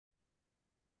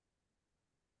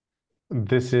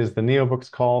This is the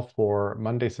NeoBooks call for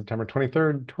Monday, September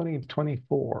 23rd,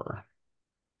 2024.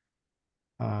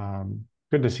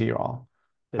 Good to see you all.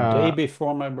 The day Uh,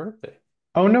 before my birthday.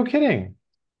 oh, no kidding.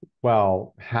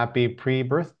 Well, happy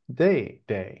pre-birthday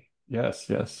day. Yes,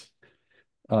 yes.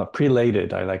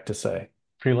 Prelated, I like to say,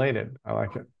 Prelated. I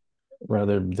like it.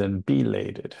 rather than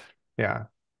belated. Yeah,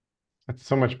 it's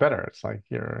so much better. It's like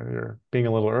you're being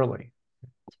a little early. It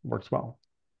works well.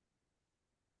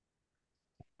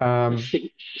 Um,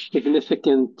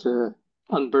 Significant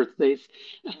on birthdays.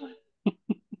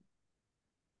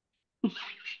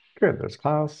 Good. There's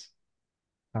Klaus.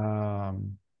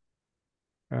 Um,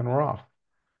 and we're off.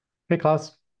 Hey,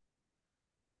 Klaus.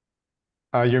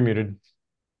 You're muted.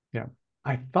 Yeah.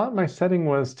 I thought my setting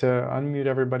was to unmute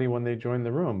everybody when they join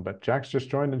the room, but Jack's just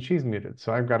joined and she's muted.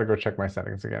 So I've got to go check my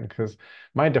settings again because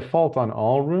my default on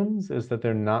all rooms is that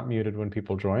they're not muted when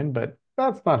people join, but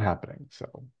that's not happening.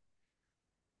 So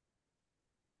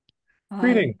Hi.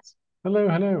 greetings. Hello,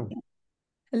 hello.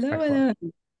 Hello, Excellent.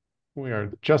 hello. We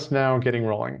are just now getting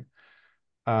rolling.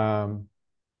 Um,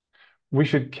 we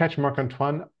should catch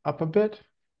Marc-Antoine up a bit.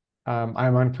 I'm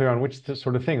unclear on which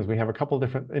sort of things. We have a couple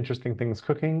different interesting things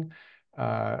cooking.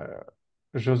 Uh,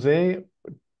 Jose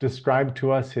described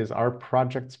to us his Our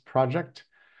Projects project,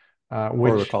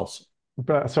 which, Protocols.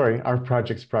 sorry, Our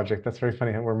Projects project. That's very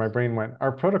funny where my brain went.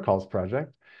 Our Protocols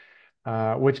project,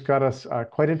 which got us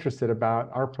quite interested about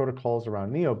our protocols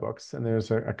around NeoBooks. And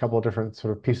there's a couple of different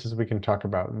sort of pieces we can talk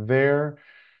about there.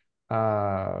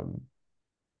 Um,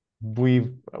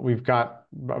 we've got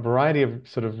a variety of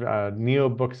sort of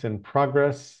NeoBooks in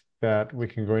progress that we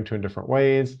can go into in different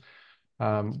ways.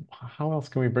 How else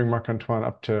can we bring Marc-Antoine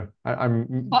up to?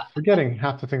 I'm I, forgetting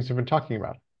half the things we've been talking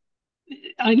about.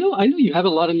 I know you have a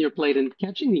lot on your plate, and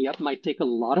catching me up might take a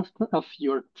lot of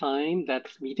your time.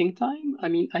 That's meeting time. I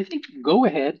mean, I think go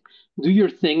ahead, do your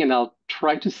thing, and I'll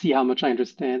try to see how much I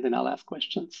understand, and I'll ask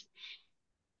questions.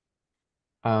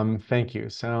 Thank you.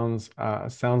 Sounds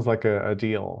like a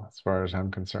deal as far as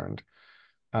I'm concerned.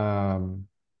 Um,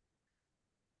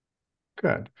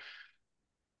 good.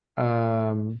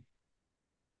 Um,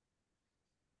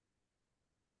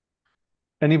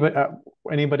 anybody uh,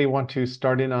 anybody want to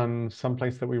start in on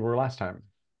someplace that we were last time,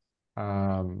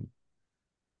 um,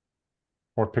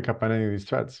 or pick up on any of these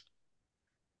threads?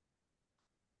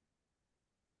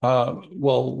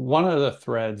 Well, one of the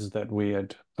threads that we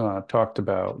had talked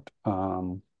about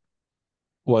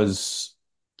was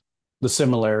the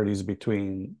similarities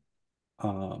between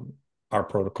um, our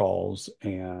protocols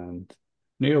and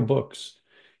NeoBooks,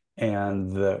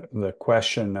 and the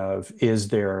question of is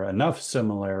there enough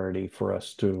similarity for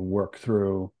us to work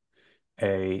through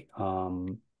a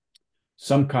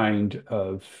some kind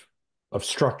of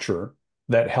structure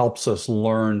that helps us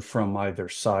learn from either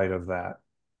side of that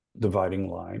dividing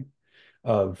line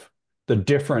of the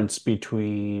difference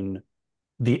between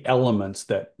the elements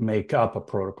that make up a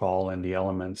protocol and the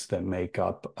elements that make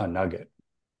up a nugget,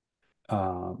 a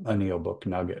NeoBook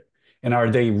nugget. And are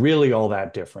they really all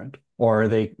that different? Or are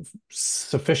they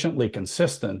sufficiently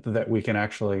consistent that we can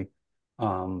actually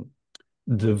um,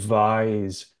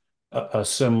 devise a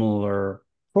similar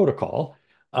protocol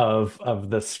of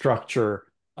the structure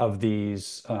of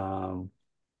these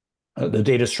the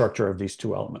data structure of these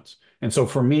two elements. And so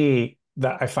for me,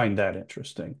 that I find that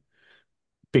interesting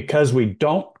because we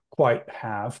don't quite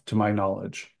have, to my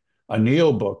knowledge, a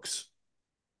NeoBooks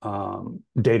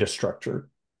data structure.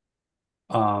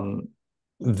 Um,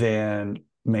 then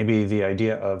maybe the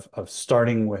idea of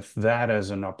starting with that as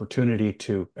an opportunity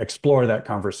to explore that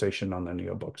conversation on the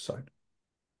NeoBooks side.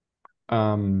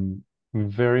 I'm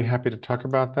very happy to talk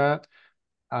about that.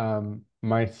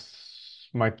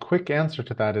 My quick answer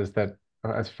to that is that,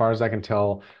 as far as I can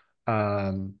tell,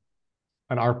 um,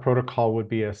 an R protocol would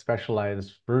be a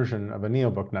specialized version of a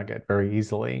NeoBook nugget very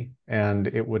easily, and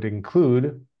it would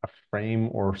include a frame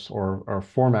or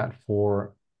format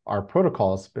for our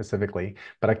protocols specifically.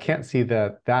 But I can't see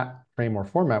that that frame or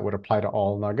format would apply to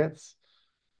all nuggets.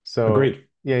 So Agreed.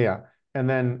 yeah, yeah. And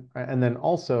then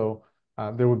also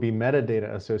there would be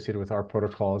metadata associated with our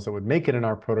protocols that would make it in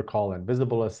our protocol and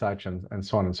visible as such and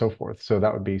so on and so forth. So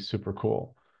that would be super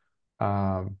cool.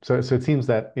 So it seems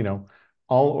that,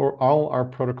 all our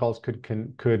protocols could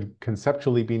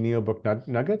conceptually be NeoBook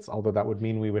nuggets, although that would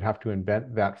mean we would have to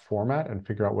invent that format and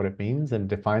figure out what it means and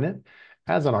define it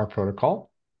as an R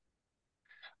protocol.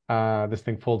 This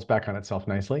thing folds back on itself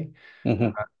nicely.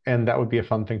 Mhm. And that would be a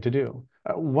fun thing to do.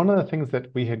 One of the things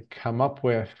that we had come up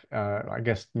with, I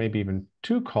guess maybe even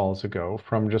two calls ago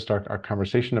from just our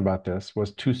conversation about this,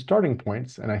 was two starting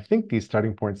points. And I think these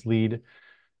starting points lead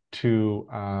to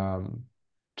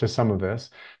to some of this,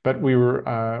 but we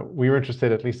were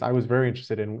interested, at least I was very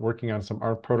interested in working on some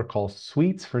art protocol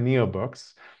suites for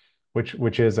NeoBooks,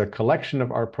 which is a collection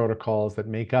of art protocols that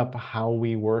make up how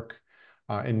we work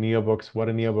in NeoBooks, what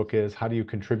a NeoBook is, how do you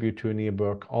contribute to a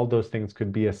NeoBook. All those things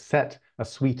could be a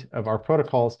suite of our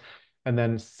protocols. And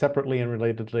then separately and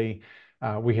relatedly,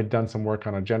 we had done some work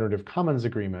on a generative commons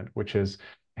agreement, which is,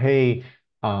 hey,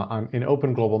 in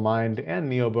Open Global Mind and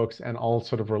NeoBooks and all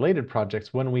sort of related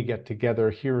projects, when we get together,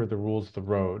 here are the rules of the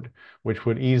road, which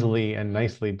would easily and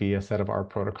nicely be a set of our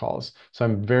protocols. So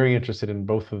I'm very interested in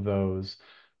both of those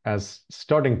as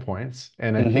starting points.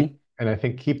 And I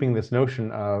think keeping this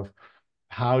notion of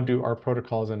how do our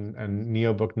protocols and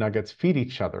NeoBook nuggets feed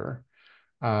each other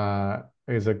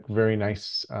is a very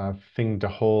nice thing to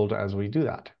hold as we do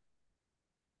that.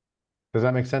 Does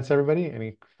that make sense, everybody?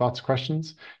 Any thoughts,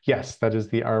 questions? Yes, that is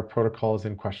our protocols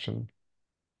in question.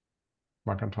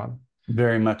 Marc-Antoine.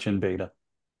 Very much in beta.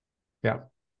 Yeah.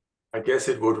 I guess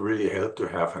it would really help to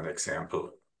have an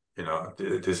example. You know,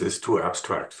 this is too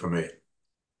abstract for me.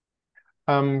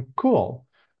 Cool.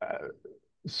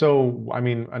 So, I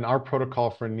mean, our protocol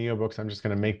for NeoBooks, I'm just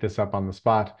going to make this up on the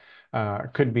spot,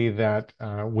 could be that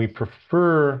we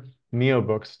prefer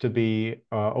NeoBooks to be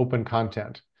open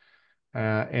content.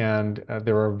 And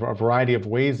there are a variety of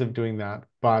ways of doing that,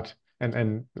 but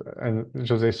and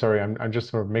Jose, sorry, I'm just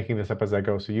sort of making this up as I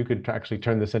go, so you could actually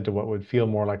turn this into what would feel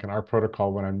more like an art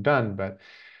protocol when I'm done.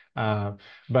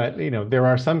 But you know, there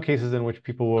are some cases in which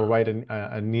people will write a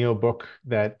NeoBook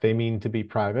that they mean to be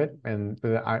private, and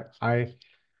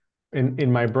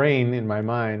in my brain, in my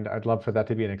mind, I'd love for that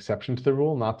to be an exception to the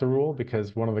rule, not the rule,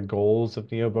 because one of the goals of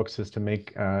NeoBooks is to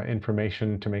make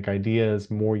information, to make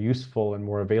ideas more useful and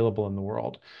more available in the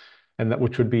world, and that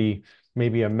which would be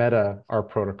maybe a meta art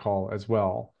protocol as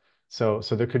well. So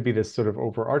there could be this sort of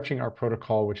overarching art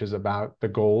protocol, which is about the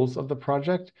goals of the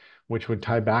project, which would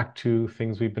tie back to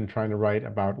things we've been trying to write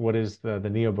about what is the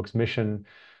NeoBooks mission,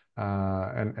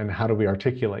 and how do we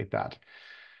articulate that.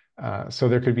 So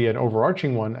there could be an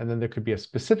overarching one, and then there could be a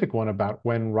specific one about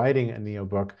when writing a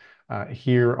NeoBook.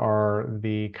 Here are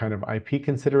the kind of IP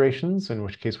considerations, in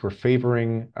which case we're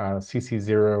favoring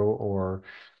CC0 or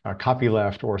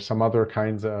copyleft or some other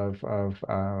kinds of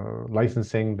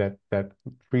licensing that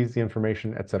frees the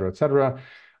information, et cetera, et cetera.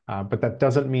 But that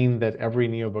doesn't mean that every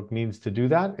NeoBook needs to do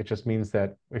that. It just means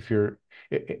that if you're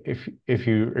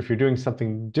doing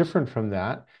something different from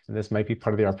that, and this might be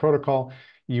part of the art protocol,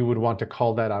 you would want to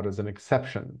call that out as an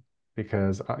exception,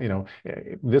 because you know,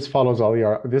 this follows all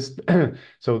this.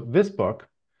 So this book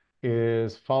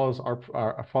follows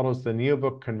the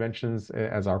NeoBook conventions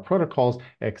as our protocols,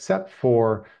 except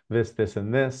for this,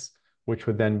 and this, which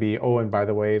would then be, oh, and by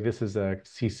the way, this is a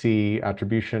CC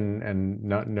attribution and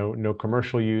no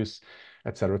commercial use,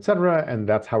 et cetera, et cetera. And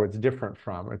that's how it's different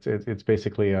from. It's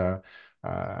basically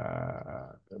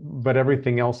but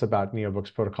everything else about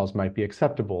NeoBooks protocols might be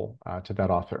acceptable to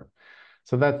that author.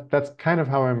 So that's kind of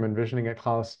how I'm envisioning it,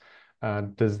 Klaus.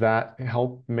 Does that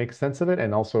help make sense of it?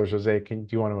 And also, Jose, do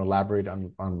you want to elaborate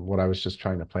on what I was just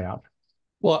trying to play out?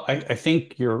 Well, I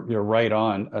think you're right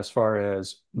on as far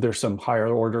as there's some higher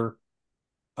order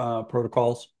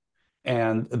protocols,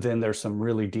 and then there's some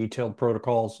really detailed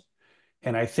protocols.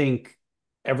 And I think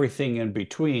everything in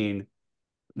between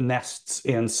nests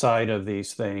inside of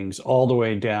these things, all the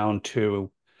way down to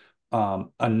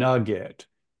a nugget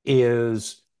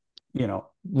is, you know,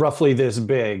 roughly this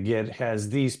big. It has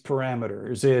these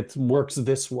parameters. It works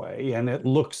this way and it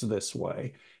looks this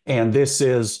way. And this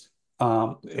is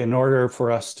in order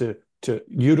for us to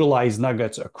utilize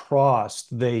nuggets across,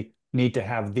 they need to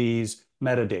have these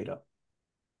metadata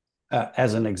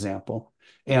as an example.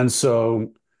 And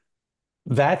so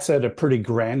that's at a pretty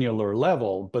granular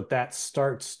level, but that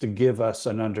starts to give us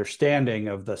an understanding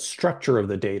of the structure of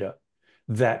the data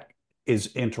that is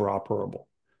interoperable.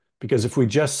 Because if we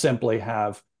just simply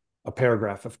have a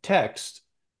paragraph of text,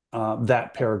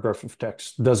 that paragraph of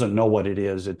text doesn't know what it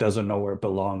is. It doesn't know where it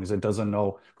belongs. It doesn't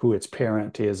know who its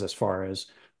parent is as far as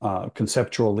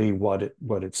conceptually what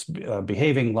it's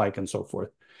behaving like and so forth.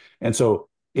 And so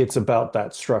it's about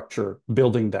that structure,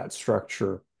 building that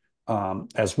structure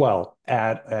as well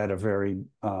at a very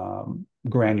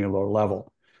granular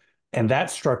level. And that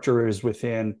structure is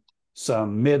within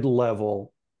some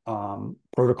mid-level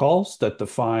protocols that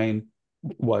define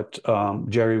what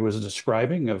Jerry was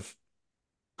describing of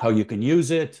how you can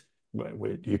use it,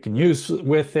 what you can use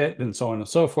with it, and so on and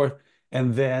so forth.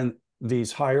 And then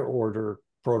these higher order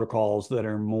protocols that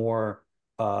are more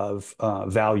of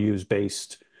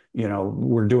values-based, you know,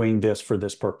 we're doing this for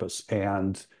this purpose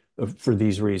and for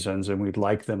these reasons, and we'd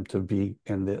like them to be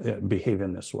behave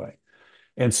in this way.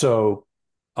 And so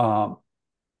Um,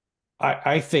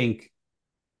 I think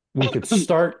we could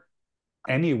start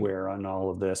anywhere on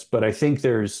all of this, but I think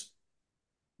there's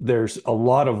a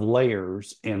lot of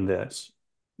layers in this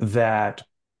that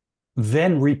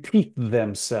then repeat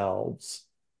themselves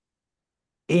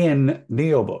in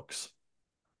NeoBooks,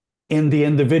 in the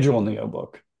individual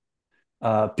NeoBook,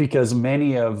 because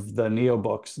many of the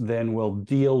NeoBooks then will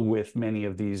deal with many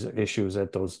of these issues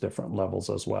at those different levels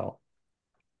as well.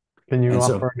 Can you And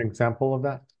offer so, an example of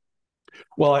that?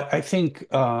 well, I think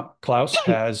Klaus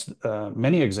has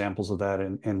many examples of that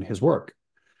in his work.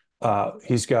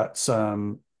 He's got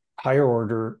some higher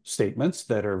order statements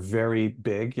that are very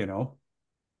big,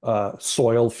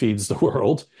 soil feeds the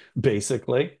world,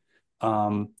 basically.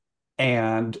 And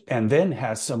then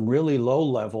has some really low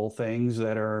level things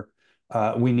that are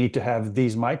we need to have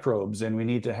these microbes and we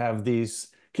need to have these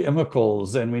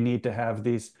chemicals and we need to have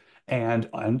these and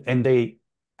they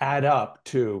add up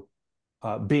to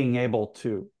being able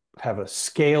to have a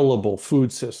scalable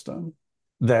food system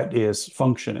that is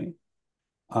functioning,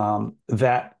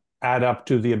 that add up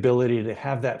to the ability to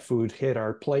have that food hit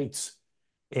our plates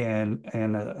in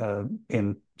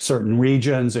certain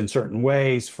regions in certain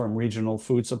ways from regional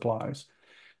food supplies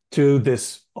to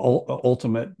this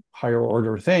ultimate higher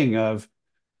order thing of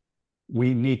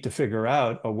we need to figure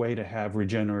out a way to have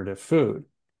regenerative food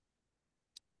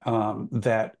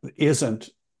that isn't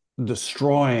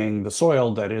destroying the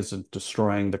soil, that isn't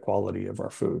destroying the quality of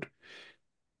our food.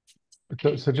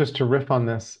 So just to riff on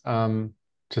this,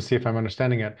 to see if I'm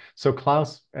understanding it. So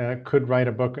Klaus could write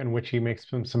a book in which he makes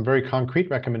some very concrete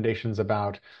recommendations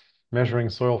about measuring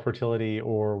soil fertility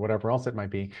or whatever else it might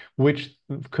be, which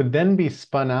could then be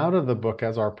spun out of the book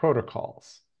as our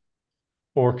protocols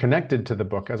or connected to the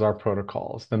book as our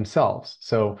protocols themselves.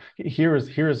 So here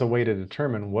is a way to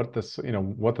determine what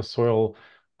the soil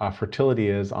fertility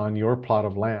is on your plot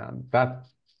of land. That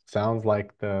sounds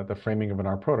like the framing of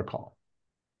our protocol.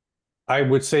 I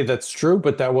would say that's true,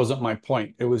 but that wasn't my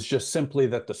point. It was just simply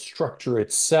that the structure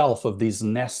itself of these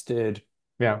nested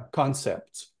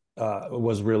concepts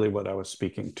was really what I was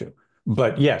speaking to.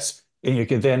 But yes, and you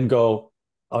can then go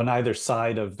on either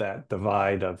side of that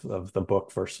divide of the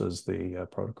book versus the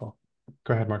protocol.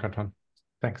 Go ahead, Marc-Antoine.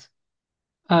 Thanks.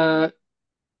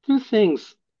 Two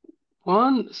things.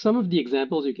 One, some of the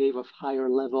examples you gave of higher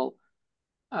level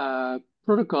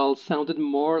protocols sounded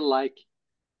more like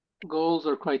goals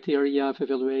or criteria of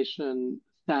evaluation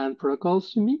than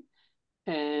protocols to me.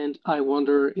 And I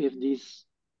wonder if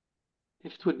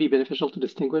it would be beneficial to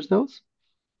distinguish those.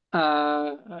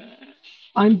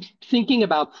 I'm thinking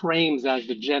about frames as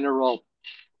the general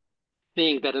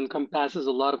thing that encompasses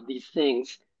a lot of these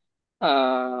things,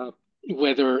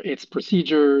 whether it's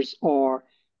procedures or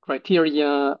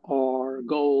criteria or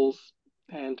goals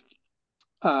and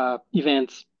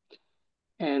events.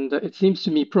 And it seems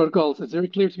to me protocols, it's very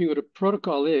clear to me what a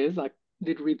protocol is. I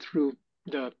did read through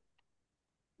the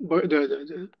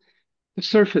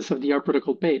surface of the R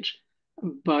protocol page.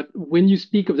 But when you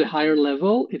speak of the higher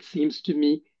level, it seems to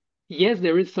me, yes,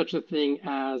 there is such a thing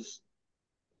as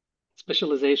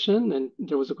specialization. And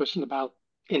there was a question about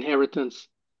inheritance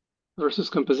versus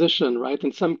composition, right?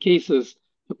 In some cases,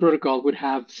 the protocol would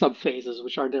have subphases,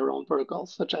 which are their own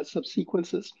protocols, such as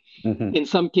subsequences. Mm-hmm. In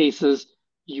some cases,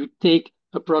 you take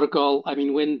a protocol. I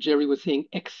mean, when Jerry was saying,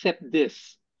 accept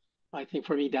this, I think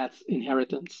for me, that's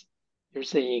inheritance. You're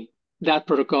saying that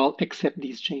protocol, accept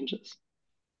these changes.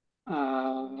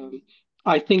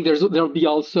 I think there'll be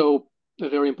also a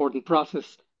very important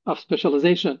process of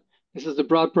specialization. This is the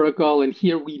broad protocol, and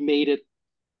here we made it,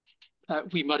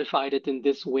 we modified it in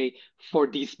this way for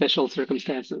these special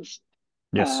circumstances.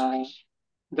 Yes.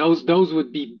 Those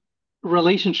would be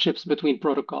relationships between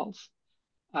protocols.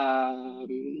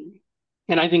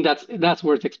 And I think that's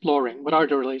worth exploring. What are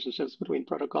the relationships between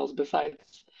protocols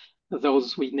besides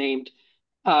those we named?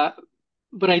 But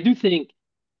I do think,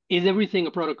 is everything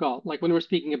a protocol? Like when we're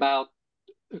speaking about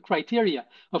criteria,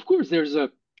 of course, there's a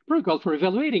protocol for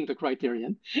evaluating the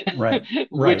criterion, right,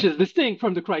 which is distinct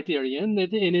from the criterion,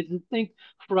 and it's distinct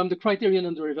from the criterion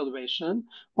under evaluation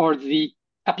or the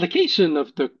application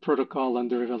of the protocol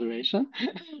under evaluation.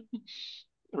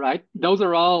 Right? Those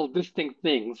are all distinct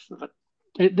things. But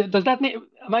does that make,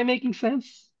 am I making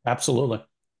sense? Absolutely.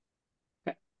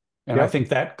 Okay. And I think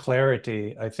that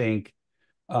clarity,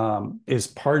 is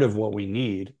part of what we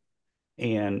need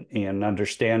in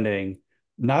understanding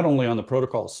not only on the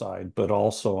protocol side, but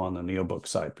also on the NeoBook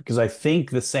side, because I think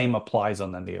the same applies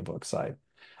on the NeoBook side.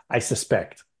 I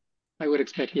suspect. I would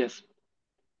expect, yes.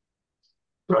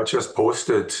 I just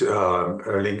posted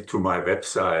a link to my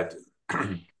website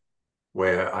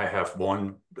where I have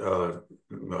one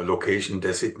location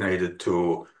designated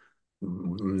to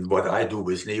what I do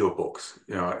with NeoBooks,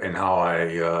 and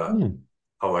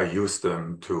how I use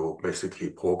them to basically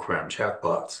program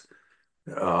chatbots.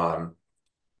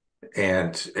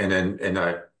 And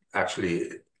I actually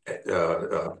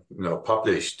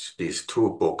published these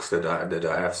two books that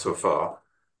I have so far.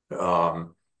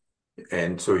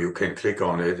 And so you can click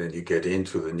on it and you get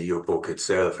into the NeoBook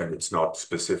itself, and it's not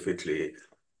specifically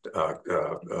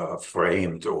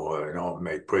framed or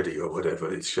made pretty or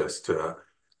whatever. It's just a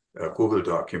Google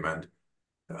document.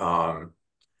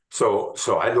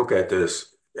 So I look at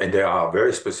this, and there are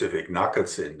very specific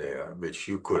nuggets in there which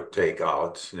you could take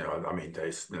out. I mean,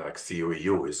 there's like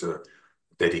COEU is a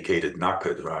dedicated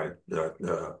nugget, right?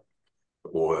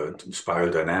 Or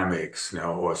spiral dynamics,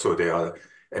 or so they are,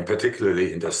 and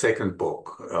particularly in the second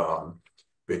book,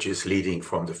 which is Leading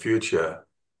from the Future.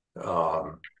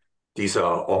 These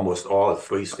are almost all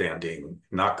freestanding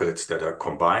nuggets that are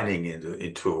combining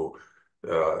into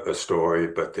a story,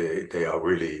 but they are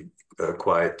really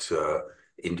quite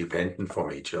independent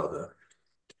from each other.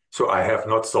 So I have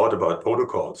not thought about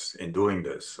protocols in doing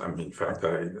this. I mean, in fact,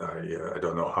 I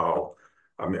don't know how.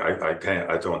 I mean,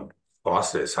 I don't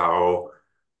process how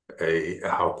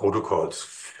protocols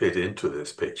fit into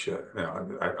this picture.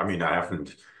 I mean, I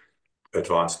haven't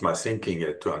advanced my thinking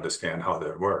yet to understand how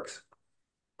that works,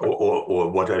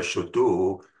 or what I should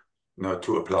do,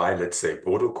 to apply, let's say,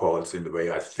 protocols in the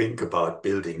way I think about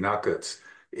building nuggets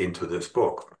into this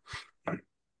book.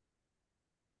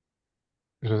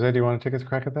 Jose, do you want to take a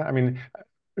crack at that? I mean,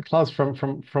 Klaus,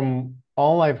 from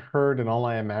all I've heard and all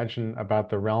I imagine about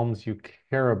the realms you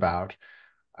care about,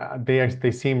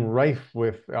 they seem rife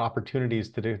with opportunities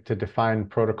to define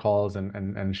protocols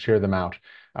and share them out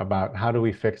about how do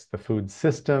we fix the food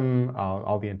system,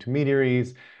 all the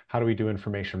intermediaries, how do we do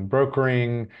information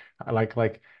brokering,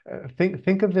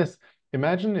 think of this.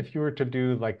 Imagine if you were to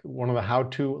do like one of the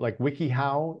how-to, like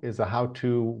WikiHow is a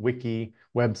how-to wiki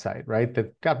website, right?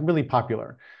 That got really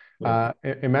popular.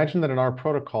 Imagine that in our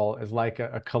protocol is like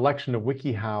a collection of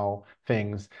WikiHow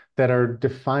things that are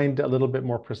defined a little bit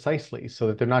more precisely, so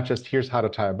that they're not just here's how to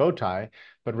tie a bow tie,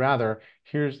 but rather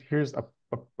here's a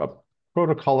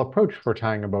protocol approach for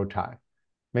tying a bow tie.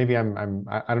 Maybe I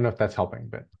don't know if that's helping,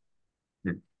 but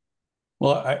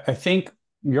well, I think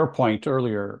your point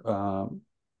earlier,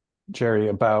 Jerry,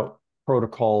 about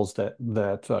protocols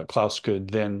that Klaus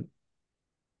could then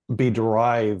be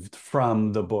derived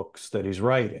from the books that he's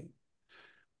writing.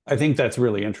 I think that's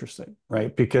really interesting,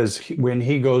 right? Because when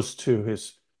he goes to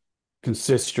his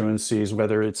constituencies,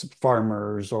 whether it's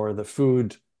farmers or the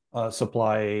food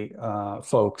supply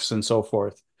folks and so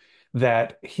forth,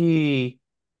 that he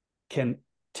can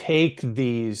take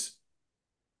these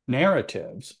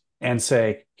narratives and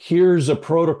say, here's a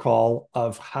protocol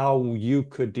of how you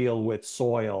could deal with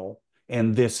soil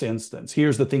in this instance.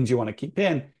 Here's the things you want to keep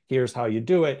in. Here's how you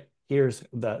do it. Here's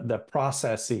the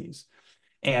processes.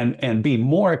 And be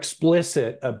more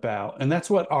explicit about, and that's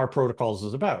what our protocols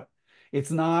is about. It's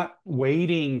not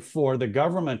waiting for the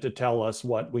government to tell us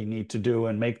what we need to do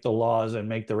and make the laws and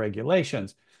make the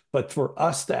regulations, but for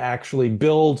us to actually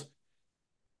build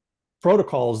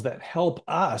protocols that help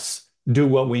us do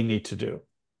what we need to do.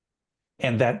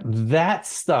 And that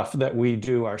stuff that we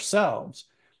do ourselves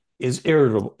is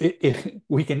irritable.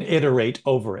 We can iterate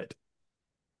over it.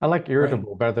 I like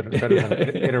irritable better than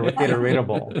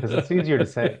iteratable because it's easier to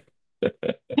say.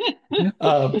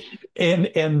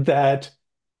 And that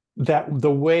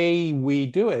the way we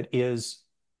do it is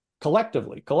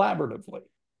collectively, collaboratively,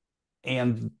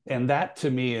 and that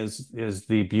to me is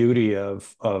the beauty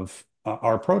of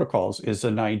our protocols, is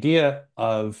an idea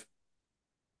of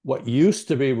what used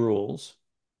to be rules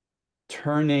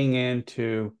turning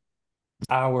into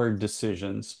our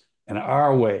decisions and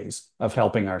our ways of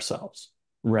helping ourselves,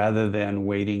 rather than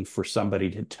waiting for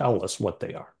somebody to tell us what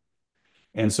they are.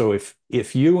 And so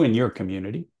if you in your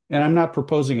community, and I'm not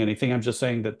proposing anything, I'm just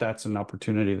saying that that's an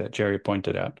opportunity that Jerry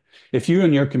pointed out. If you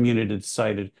and your community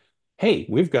decided, hey,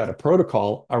 we've got a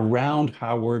protocol around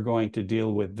how we're going to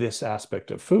deal with this aspect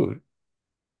of food,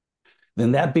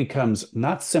 then that becomes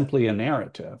not simply a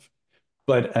narrative,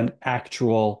 but an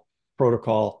actual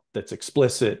protocol that's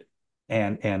explicit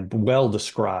and well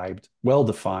described, well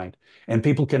defined, and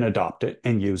people can adopt it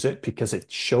and use it because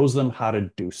it shows them how to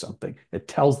do something. It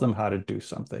tells them how to do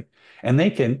something, and they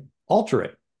can alter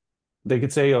it. They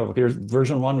could say, oh, here's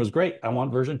version 1 was great. I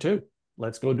want version 2.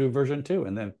 Let's go do version 2.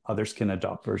 And then others can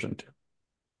adopt version 2.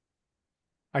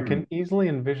 I can easily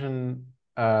envision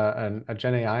a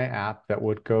Gen AI app that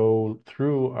would go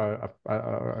through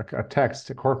a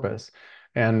text corpus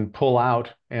and pull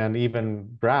out and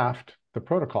even draft the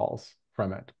protocols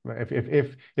from it.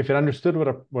 If it understood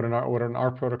what an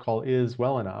R protocol is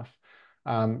well enough,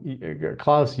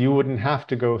 Klaus, you wouldn't have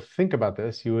to go think about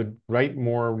this. You would write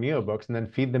more NeoBooks and then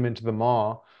feed them into the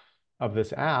maw of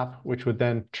this app, which would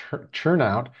then churn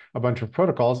out a bunch of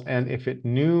protocols. And if it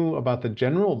knew about the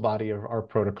general body of our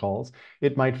protocols,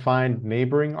 it might find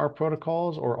neighboring our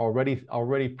protocols or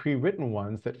already pre-written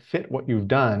ones that fit what you've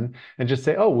done and just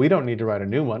say, oh, we don't need to write a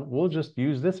new one. We'll just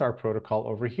use this R protocol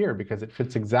over here because it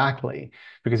fits exactly.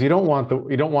 Because you don't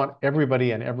want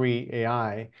everybody and every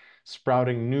AI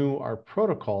sprouting new R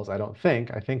protocols, I don't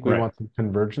think. I think we want some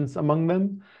convergence among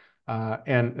them.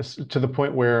 And to the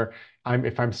point where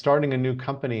if I'm starting a new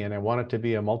company and I want it to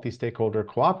be a multi-stakeholder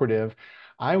cooperative,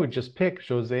 I would just pick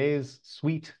Jose's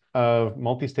suite of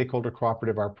multi-stakeholder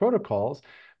cooperative R protocols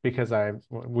because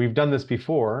we've done this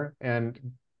before, and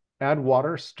add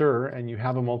water, stir, and you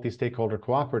have a multi-stakeholder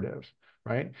cooperative,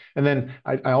 right? And then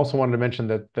I also wanted to mention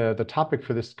that the topic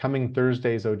for this coming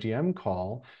Thursday's OGM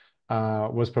call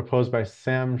was proposed by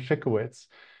Sam Shikowitz,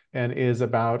 and is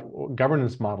about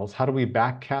governance models. How do we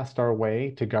backcast our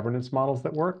way to governance models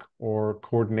that work or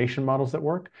coordination models that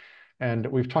work? And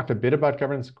we've talked a bit about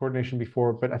governance coordination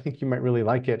before, but I think you might really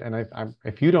like it. And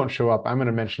if you don't show up, I'm going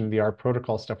to mention the R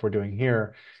protocol stuff we're doing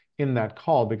here in that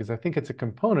call, because I think it's a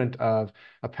component of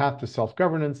a path to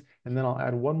self-governance. And then I'll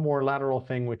add one more lateral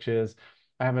thing, which is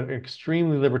I have an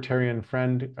extremely libertarian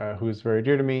friend who's very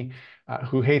dear to me,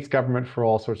 who hates government for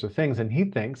all sorts of things. And he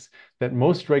thinks that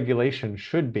most regulation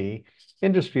should be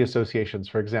industry associations,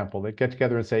 for example, that get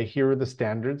together and say, here are the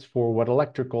standards for what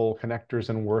electrical connectors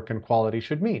and work and quality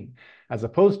should mean, as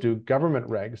opposed to government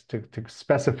regs to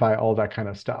specify all that kind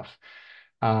of stuff.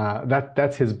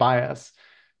 That's his bias.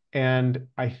 And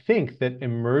I think that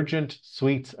emergent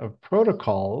suites of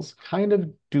protocols kind of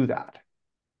do that,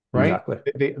 right?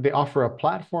 Exactly. They offer a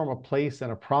platform, a place,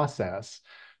 and a process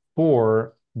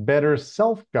for better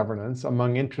self-governance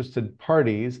among interested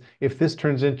parties if this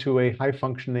turns into a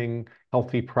high-functioning,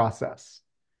 healthy process.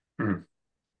 I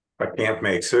can't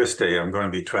make Thursday. I'm going to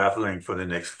be traveling for the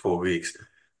next 4 weeks.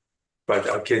 But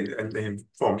I mean,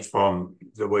 from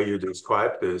the way you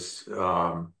describe this,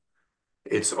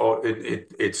 it's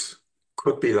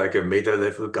could be like a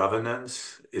meta-level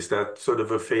governance. Is that sort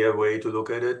of a fair way to look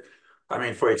at it? I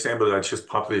mean, for example, I just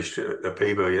published a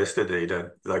paper yesterday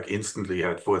that like instantly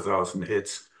had 4,000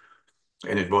 hits,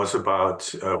 and it was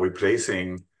about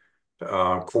replacing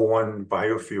corn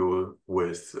biofuel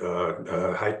with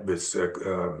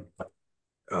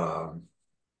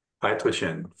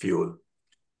hydrogen fuel,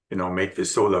 made with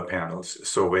solar panels.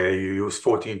 So where you use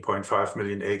 14.5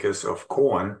 million acres of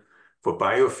corn for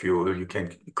biofuel, you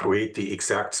can create the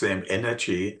exact same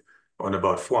energy on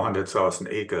about 400,000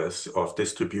 acres of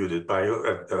distributed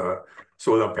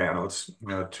solar panels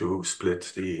to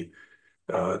split the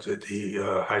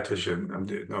hydrogen and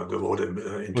the water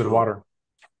into with water.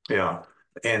 Yeah,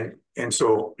 and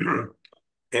so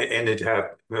and it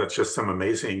had just some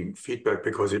amazing feedback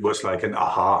because it was like an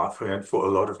aha for a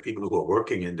lot of people who are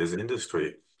working in this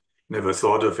industry. Never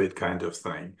thought of it, kind of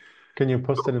thing. Can you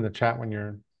post it in the chat when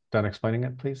you're done explaining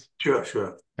it, please? Sure.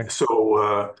 Thanks.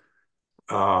 So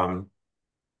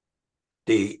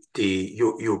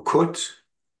you could,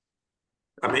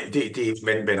 I mean,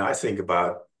 when I think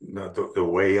about the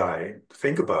way I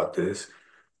think about this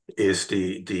is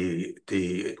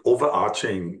the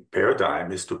overarching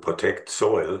paradigm is to protect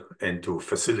soil and to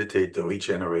facilitate the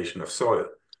regeneration of soil,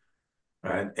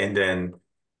 right? And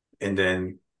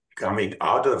then coming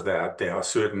out of that, there are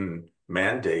certain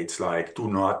mandates like do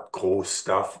not grow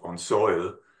stuff on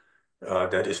soil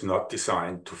that is not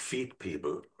designed to feed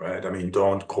people, right? I mean,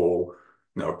 don't grow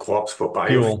crops for biofuel.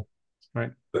 Fuel,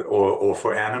 right? Or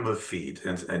for animal feed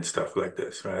and stuff like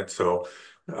this, right? So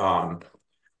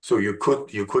so you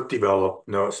could develop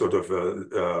sort of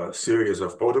a series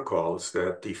of protocols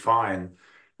that define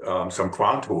some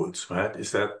ground rules, right?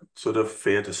 Is that sort of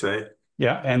fair to say?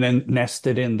 Yeah, and then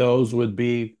nested in those would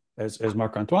be, as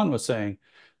Marc-Antoine was saying,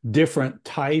 different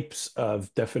types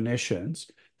of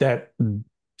definitions that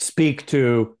speak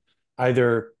to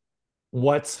either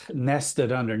what's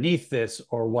nested underneath this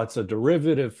or what's a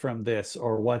derivative from this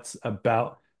or what's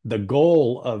about the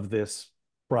goal of this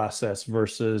process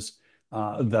versus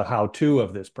the how-to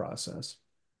of this process.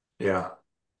 Yeah.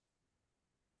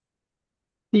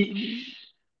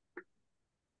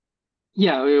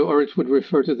 Yeah, or it would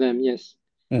refer to them, yes.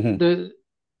 Mm-hmm.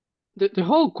 The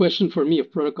whole question for me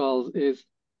of protocols is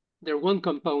they're one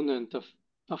component of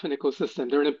an ecosystem.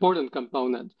 They're an important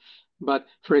component. But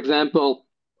for example,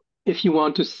 if you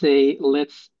want to say,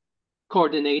 let's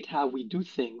coordinate how we do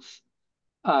things,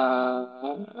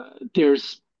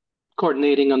 there's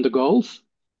coordinating on the goals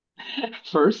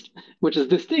first, which is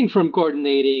distinct from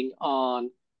coordinating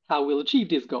on how we'll achieve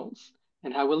these goals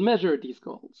and how we'll measure these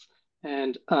goals.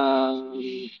 And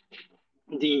I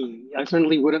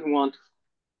certainly wouldn't want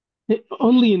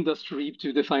only industry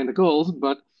to define the goals,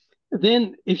 but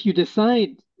then if you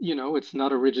decide, it's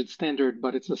not a rigid standard,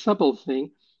 but it's a supple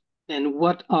thing, then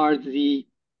what I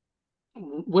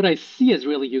see as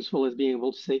really useful is being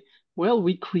able to say, well,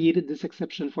 we created this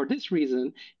exception for this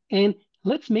reason, and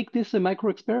let's make this a micro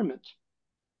experiment.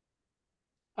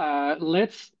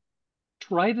 Let's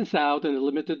try this out in a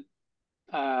limited,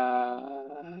 in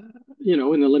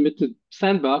a limited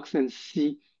sandbox and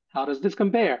see how does this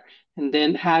compare. And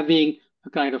then having a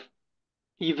kind of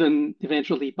even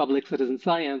eventually public citizen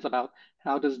science about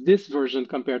how does this version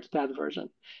compare to that version.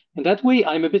 And that way,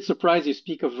 I'm a bit surprised you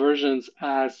speak of versions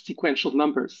as sequential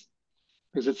numbers,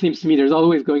 because it seems to me there's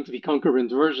always going to be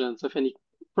concurrent versions of any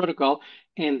protocol,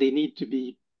 and they need to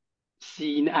be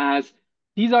seen as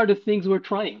these are the things we're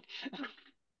trying.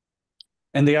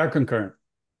 And they are concurrent.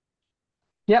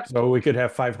 Yeah. So we could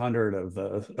have 500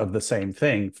 of the same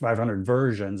thing, 500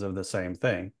 versions of the same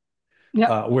thing,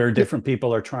 where different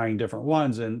people are trying different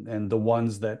ones, and the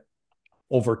ones that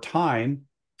over time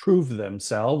prove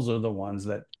themselves are the ones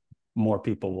that more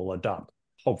people will adopt,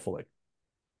 hopefully.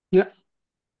 Yeah.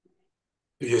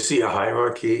 Do you see a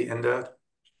hierarchy in that?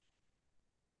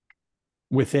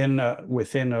 Within a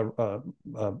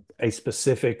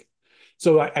specific,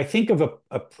 so I think of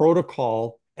a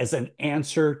protocol as an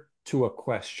answer to a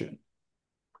question.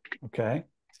 Okay,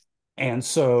 and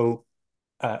so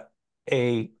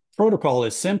a protocol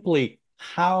is simply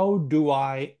how do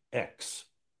I X,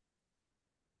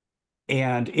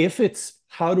 and if it's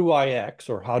how do I X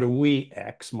or how do we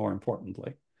X, more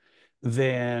importantly,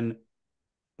 then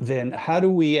how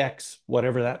do we X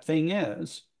whatever that thing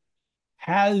is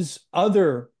has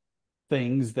other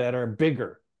things that are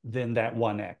bigger than that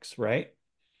 1x, right?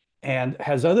 And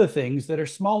has other things that are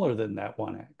smaller than that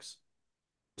 1x.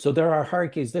 So there are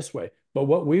hierarchies this way. But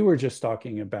what we were just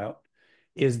talking about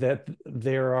is that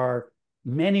there are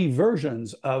many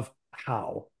versions of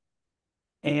how.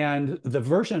 And the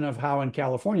version of how in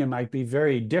California might be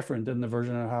very different than the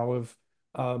version of how of,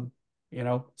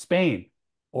 Spain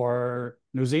or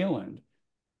New Zealand.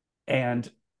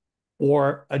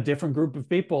 Or a different group of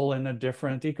people in a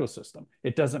different ecosystem.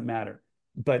 It doesn't matter.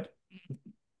 But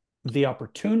the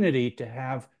opportunity to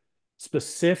have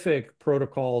specific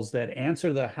protocols that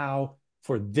answer the how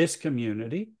for this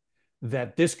community,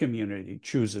 that this community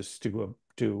chooses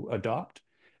to adopt,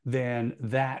 then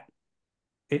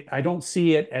I don't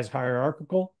see it as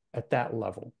hierarchical at that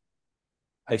level.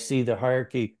 I see the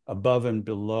hierarchy above and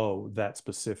below that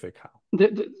specific how.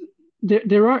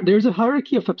 There's a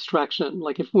hierarchy of abstraction.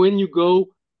 Like when you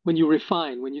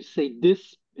refine, when you say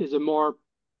this is a more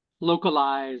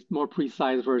localized, more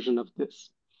precise version of this.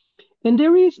 And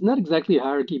there is not exactly a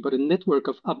hierarchy, but a network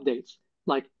of updates.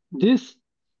 Like this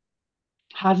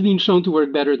has been shown to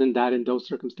work better than that in those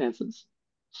circumstances.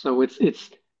 So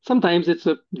sometimes it's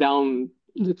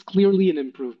clearly an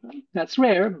improvement. That's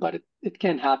rare, but it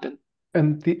can happen.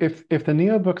 And if the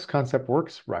NeoBooks concept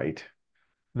works right,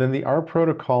 then the R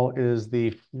protocol is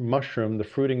the mushroom, the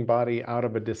fruiting body out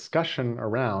of a discussion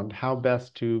around how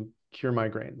best to cure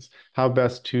migraines, how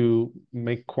best to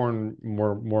make corn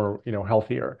more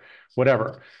healthier,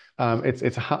 whatever.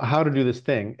 It's how to do this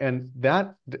thing. And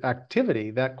that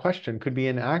activity, that question could be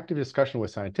an active discussion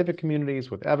with scientific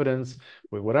communities, with evidence,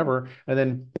 with whatever. And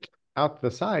then out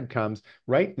the side comes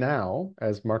right now,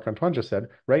 as Marc-Antoine just said,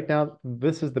 right now,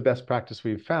 this is the best practice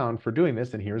we've found for doing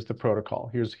this, and here's the protocol.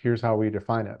 Here's how we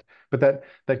define it. But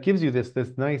that gives you this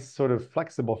nice sort of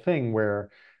flexible thing where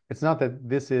it's not that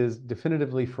this is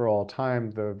definitively for all time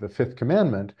the fifth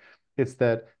commandment. It's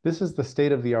that this is the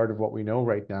state of the art of what we know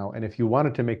right now. And if you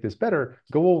wanted to make this better,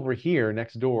 go over here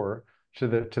next door to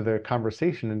the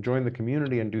conversation and join the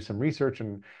community and do some research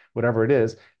and whatever it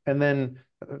is. And then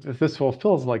this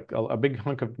fulfills like a big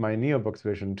hunk of my NeoBooks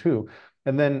vision too.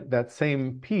 And then that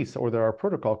same piece or our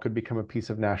protocol could become a piece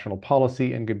of national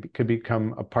policy and could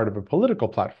become a part of a political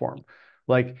platform.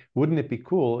 Like, wouldn't it be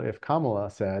cool if Kamala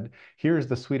said, here's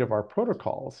the suite of our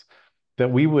protocols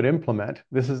that we would implement.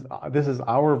 This is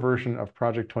our version of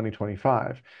Project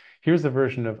 2025. Here's a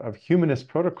version of humanist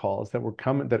protocols that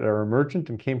are emergent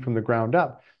and came from the ground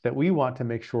up that we want to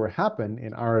make sure happen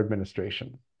in our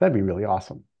administration. That'd be really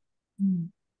awesome.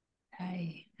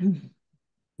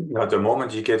 At the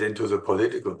moment you get into the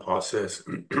political process,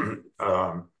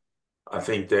 I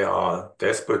think there are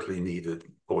desperately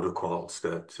needed protocols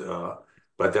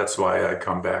but that's why I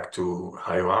come back to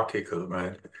hierarchical,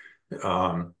 right?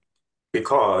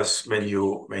 Because when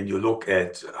you look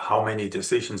at how many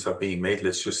decisions are being made,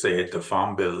 let's just say at the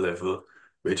Farm Bill level,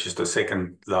 which is the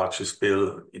second largest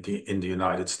bill in the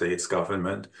United States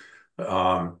government,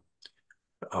 um,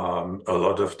 a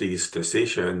lot of these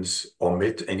decisions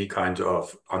omit any kind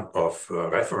of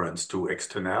reference to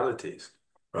externalities,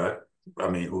 right? I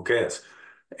mean, who cares?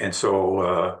 And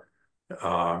so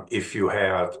if you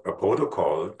have a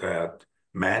protocol that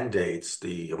mandates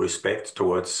the respect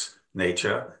towards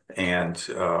nature and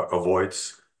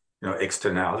avoids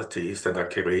externalities that are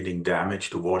creating damage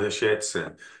to watersheds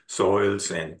and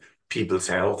soils and people's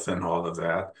health and all of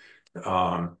that,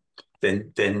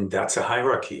 then that's a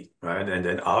hierarchy, right? And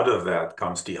then out of that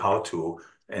comes the how to,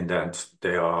 and then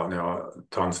there are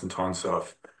tons and tons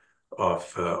of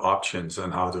options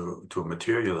on how to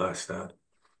materialize that.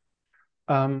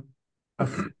 A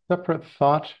separate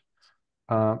thought.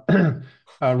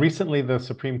 Recently, the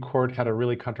Supreme Court had a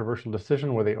really controversial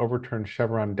decision where they overturned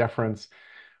Chevron deference,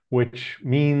 which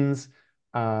means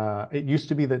it used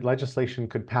to be that legislation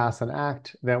could pass an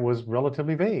act that was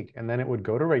relatively vague, and then it would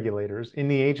go to regulators in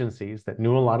the agencies that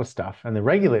knew a lot of stuff, and the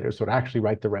regulators would actually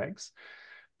write the regs.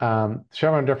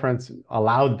 Chevron deference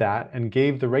allowed that and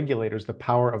gave the regulators the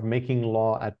power of making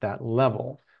law at that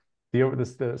level.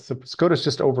 The SCOTUS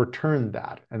just overturned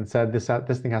that and said this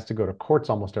thing has to go to courts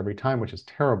almost every time, which is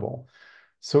terrible.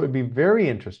 So it'd be very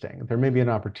interesting. There may be an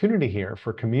opportunity here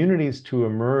for communities to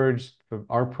emerge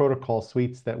our protocol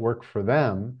suites that work for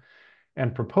them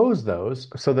and propose those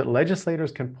so that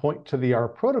legislators can point to our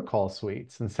protocol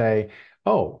suites and say,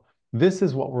 oh, this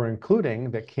is what we're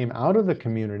including that came out of the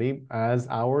community as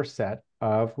our set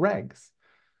of regs.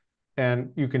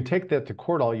 And you can take that to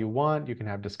court all you want. You can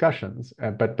have discussions,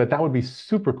 but that would be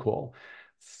super cool.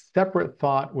 Separate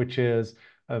thought, which is,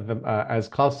 as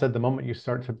Klaus said, the moment you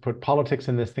start to put politics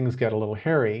in this, things get a little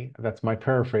hairy. That's my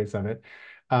paraphrase of it.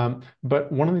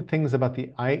 But one of the things about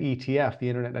the IETF, the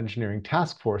Internet Engineering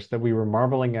Task Force, that we were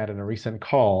marveling at in a recent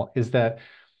call is that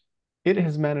it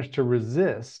has managed to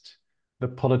resist the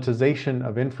politicization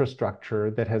of infrastructure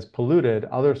that has polluted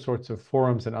other sorts of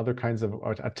forums and other kinds of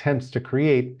attempts to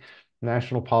create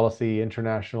national policy,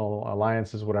 international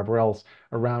alliances, whatever else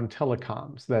around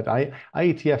telecoms. That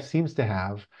IETF seems to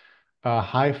have a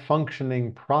high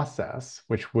functioning process,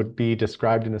 which would be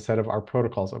described in a set of our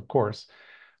protocols, of course,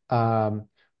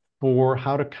 for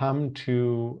how to come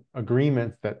to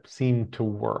agreements that seem to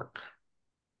work.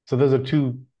 So those are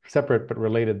two separate but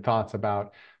related thoughts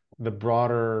about the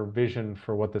broader vision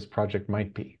for what this project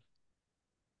might be.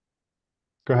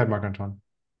 Go ahead, Marc-Antoine.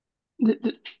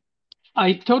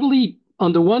 I totally,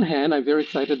 on the one hand, I'm very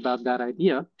excited about that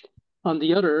idea. On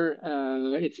the other,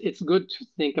 it's good to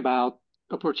think about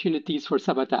opportunities for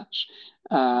sabotage.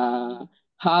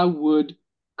 How would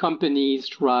companies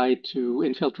try to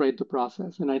infiltrate the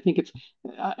process? And I think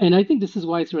this is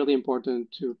why it's really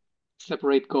important to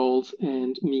separate goals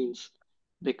and means,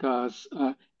 because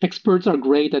experts are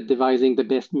great at devising the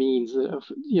best means.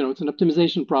 It's an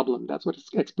optimization problem. That's what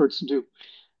experts do.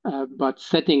 But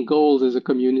setting goals is a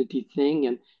community thing,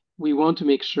 and we want to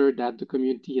make sure that the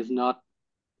community is not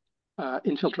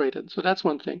infiltrated. So that's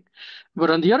one thing.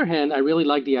 But on the other hand, I really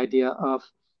like the idea of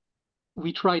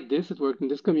we tried this, it worked in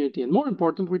this community, and more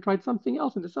important, we tried something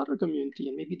else in this other community,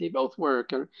 and maybe they both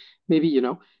work, or maybe,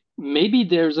 maybe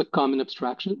there's a common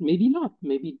abstraction, maybe not,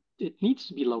 maybe it needs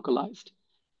to be localized.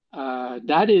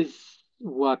 That is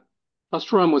what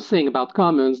Ostrom was saying about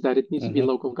commons, that it needs to be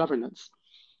local governance.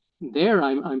 There,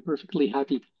 I'm perfectly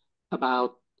happy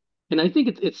about, and I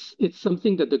think it's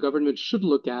something that the government should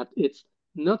look at. It's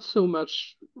not so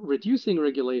much reducing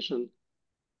regulation,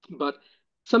 but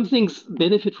some things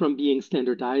benefit from being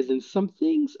standardized and some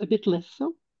things a bit less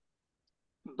so.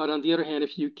 But on the other hand,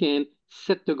 if you can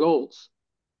set the goals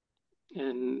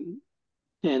and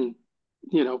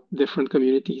different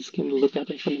communities can look at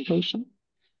implementation.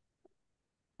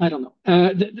 I don't know.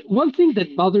 One thing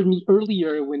that bothered me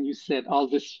earlier when you said all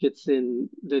this fits in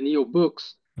the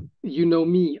NeoBooks, you know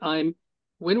me,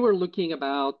 when we're looking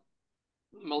about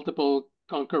multiple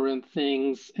concurrent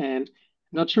things, and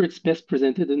I'm not sure it's best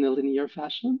presented in a linear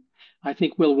fashion. I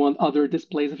think we'll want other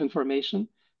displays of information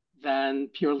than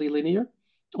purely linear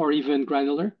or even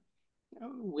granular.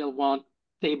 We'll want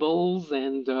tables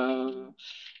and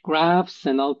graphs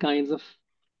and all kinds of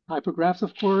hypergraphs,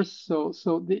 of course. So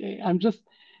I'm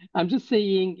just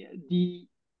saying the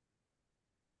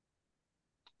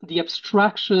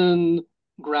abstraction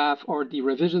graph or the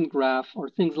revision graph or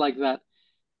things like that.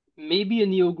 Maybe a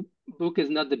NeoBook is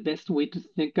not the best way to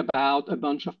think about a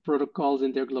bunch of protocols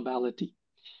in their globality.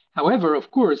 However, of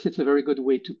course, it's a very good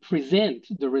way to present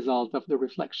the result of the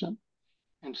reflection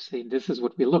and to say, this is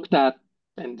what we looked at.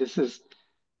 And this is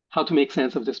how to make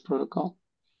sense of this protocol.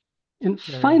 And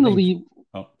Jerry, I think, finally,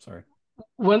 oh, sorry.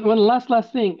 one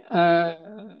last thing.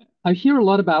 I hear a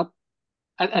lot about,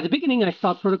 at the beginning, I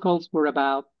thought protocols were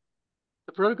about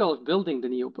the protocol of building the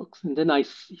NeoBooks. And then I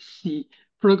see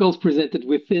protocols presented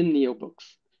within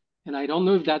NeoBooks. And I don't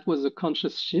know if that was a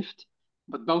conscious shift,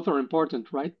 but both are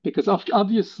important, right? Because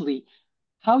obviously,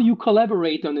 how you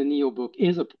collaborate on a NeoBook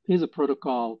is a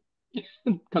protocol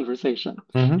conversation.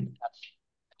 Mm-hmm. That's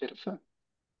a bit of a,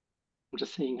 I'm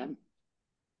just saying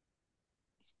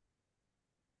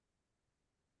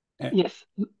yes.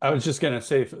 I was just going to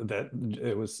say that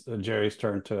it was Jerry's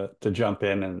turn to jump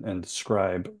in and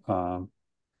describe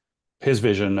his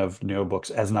vision of NeoBooks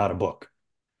as not a book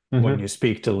when you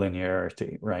speak to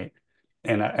linearity, right?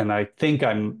 And I think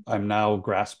I'm now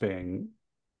grasping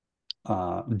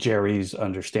Jerry's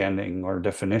understanding or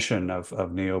definition of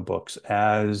NeoBooks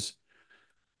as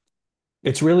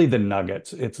it's really the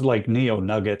nuggets. It's like Neo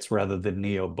Nuggets rather than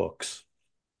NeoBooks.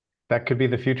 That could be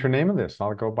the future name of this.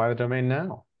 I'll go buy the domain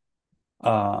now.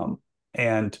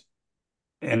 And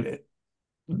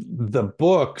the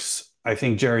books, I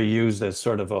think Jerry used as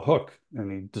sort of a hook,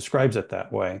 and he describes it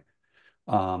that way.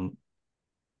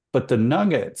 But the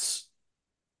nuggets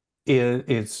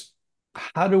is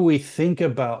how do we think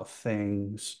about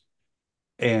things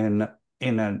in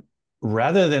a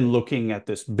rather than looking at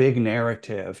this big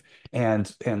narrative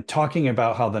and talking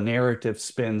about how the narrative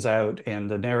spins out and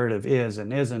the narrative is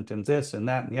and isn't and this and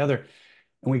that and the other,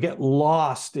 and we get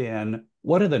lost in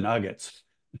what are the nuggets,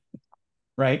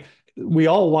 right? We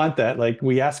all want that. Like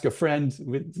we ask a friend,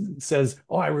 says,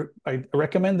 "Oh, I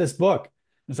recommend this book."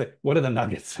 It's like, what are the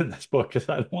nuggets in this book? Because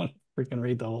I don't want to freaking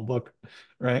read the whole book,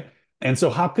 right? And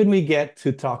so, how can we get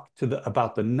to talk to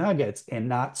about the nuggets and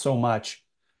not so much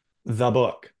the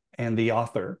book and the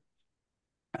author?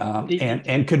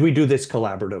 And could we do this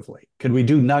collaboratively? Could we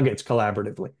do nuggets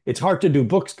collaboratively? It's hard to do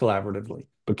books collaboratively,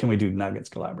 but can we do nuggets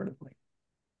collaboratively?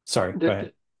 Sorry, go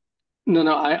ahead. No,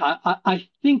 I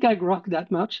think I grok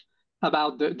that much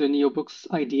about the NeoBooks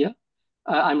idea.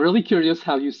 I'm really curious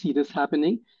how you see this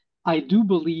happening. I do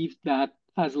believe that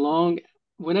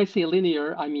when I say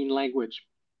linear, I mean language.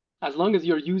 As long as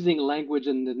you're using language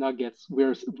in the nuggets,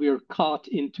 we're caught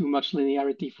in too much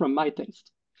linearity from my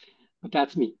taste. But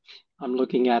that's me. I'm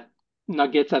looking at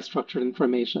nuggets as structured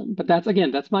information. But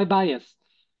that's my bias.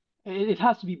 It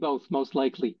has to be both, most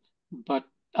likely. But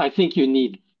I think you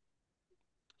need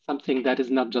something that is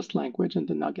not just language in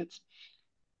the nuggets.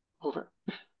 Over.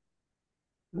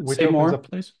 Which Say more, up,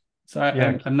 please. So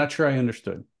I'm not sure I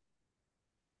understood.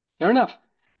 Fair enough.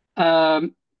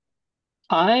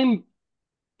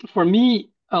 For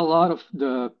me, a lot of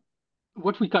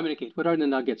what we communicate, what are the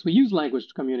nuggets? We use language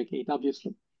to communicate,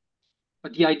 obviously.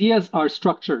 But the ideas are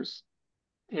structures.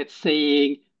 It's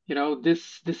saying,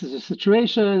 this is a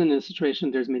situation, and in a situation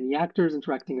there's many actors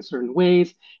interacting in certain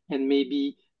ways, and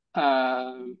maybe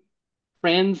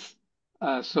friends.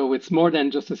 So it's more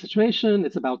than just a situation.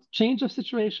 It's about change of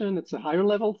situation. It's a higher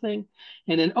level thing.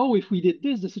 And then, if we did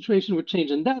this, the situation would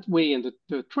change in that way, and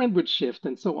the trend would shift,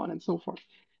 and so on and so forth.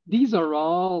 These are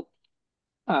all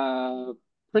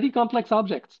pretty complex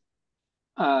objects.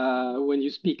 When you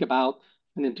speak about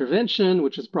an intervention,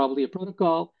 which is probably a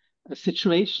protocol, a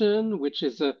situation, which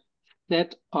is a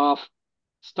set of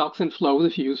stocks and flows,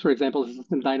 if you use, for example,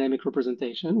 system dynamic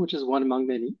representation, which is one among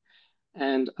many.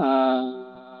 And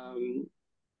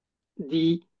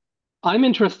I'm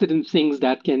interested in things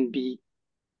that can be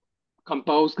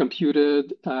composed,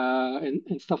 computed,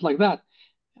 and stuff like that.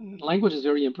 And language is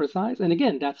very imprecise. And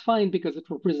again, that's fine because it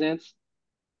represents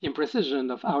the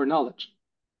imprecision of our knowledge.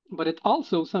 But it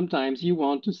also sometimes you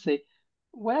want to say,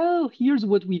 well, here's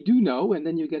what we do know, and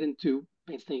then you get into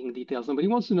painstaking details nobody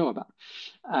wants to know about.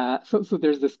 So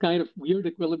there's this kind of weird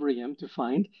equilibrium to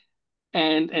find.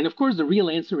 And of course, the real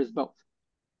answer is both.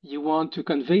 You want to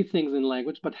convey things in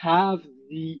language, but have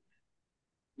the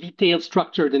detailed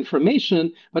structured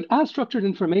information, but as structured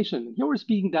information, you're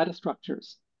speaking data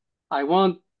structures. I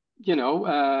want,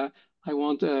 I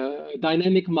want a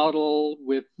dynamic model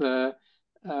with error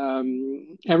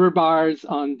bars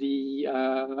on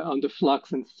the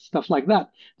flux and stuff like that.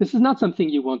 This is not something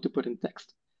you want to put in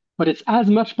text, but it's as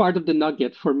much part of the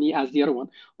nugget for me as the other one,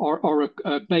 or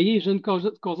a Bayesian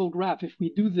causal graph. If we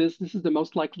do this, this is the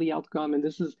most likely outcome, and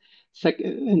this is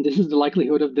the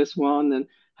likelihood of this one, and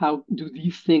how do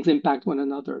these things impact one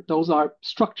another? Those are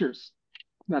structures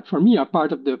that for me are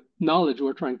part of the knowledge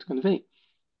we're trying to convey.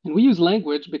 And we use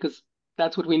language because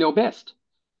that's what we know best.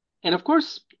 And of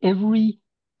course, every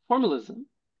formalism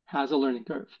has a learning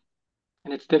curve,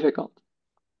 and it's difficult.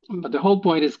 But the whole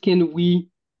point is, can we,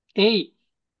 A,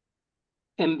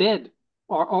 embed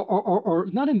or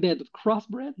not embed, but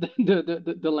crossbred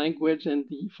the language and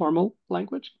the formal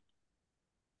language.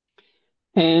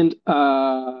 And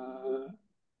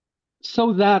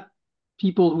so that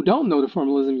people who don't know the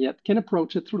formalism yet can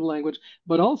approach it through the language,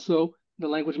 but also the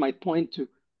language might point to,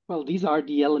 well, these are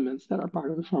the elements that are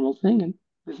part of the formal thing, and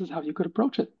this is how you could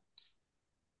approach it.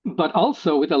 But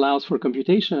also it allows for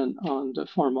computation on the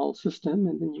formal system,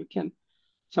 and then you can,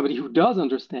 somebody who does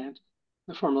understand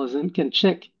the formalism can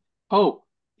check, oh,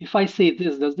 if I say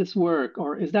this, does this work?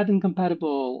 Or is that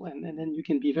incompatible? And then you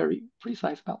can be very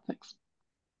precise about things.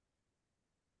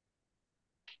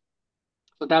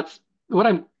 So that's what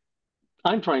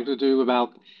I'm trying to do about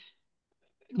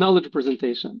knowledge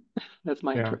representation. That's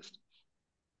my interest.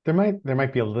 There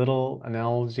might be a little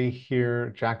analogy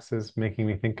here. Jax is making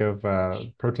me think of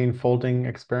protein folding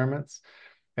experiments,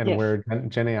 and Yes. where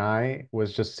Gen AI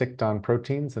was just sicked on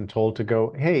proteins and told to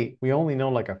go, hey, we only know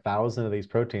like 1,000 of these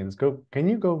proteins. Can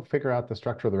you go figure out the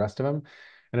structure of the rest of them?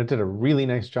 And it did a really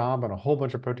nice job on a whole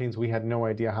bunch of proteins. We had no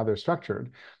idea how they're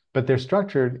structured, but they're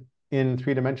structured in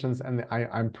 3 dimensions, and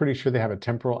I'm pretty sure they have a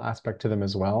temporal aspect to them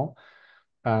as well.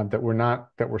 That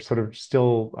we're sort of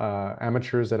still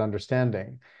amateurs at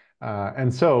understanding.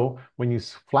 And so when you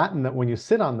flatten that, when you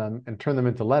sit on them and turn them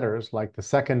into letters, like the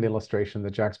second illustration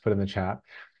that Jack's put in the chat,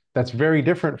 that's very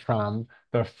different from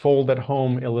the fold at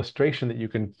home illustration that you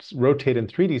can rotate in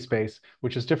 3D space,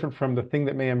 which is different from the thing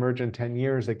that may emerge in 10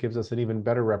 years that gives us an even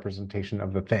better representation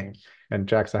of the thing. And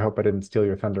Jax, I hope I didn't steal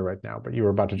your thunder right now, but you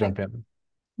were about to jump in.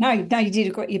 No, you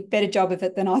did a better job of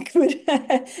it than I could.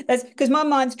 That's because my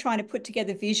mind's trying to put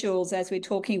together visuals as we're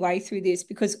talking way through this,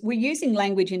 because we're using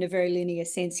language in a very linear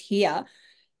sense here.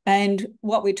 And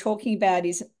what we're talking about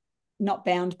is not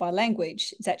bound by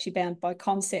language. It's actually bound by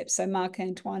concepts. So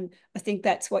Marc-Antoine, I think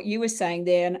that's what you were saying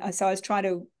there. And so I was trying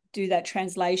to do that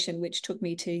translation, which took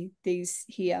me to these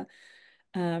here,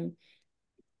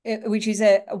 which is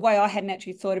a way I hadn't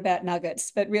actually thought about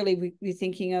nuggets, but really we're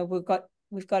thinking of we've got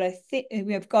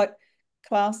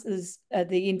classes,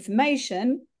 the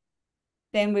information,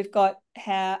 then we've got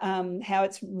how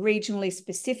it's regionally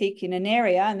specific in an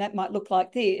area, and that might look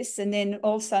like this, and then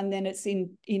all of a sudden then it's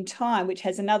in time, which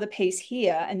has another piece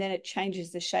here, and then it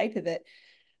changes the shape of it.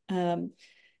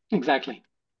 Exactly.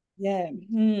 Yeah.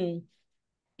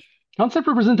 Concept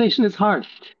representation is hard.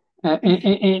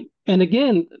 And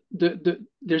again,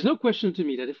 there's no question to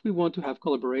me that if we want to have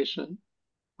collaboration,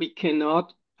 we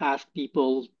cannot ask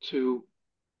people to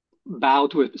bow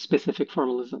to a specific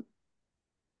formalism,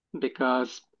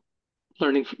 because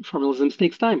learning formalisms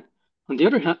takes time. On the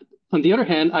other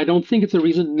hand, I don't think it's a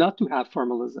reason not to have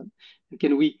formalism.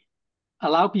 Can we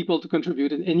allow people to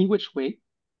contribute in any which way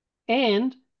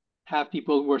and have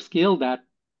people who are skilled at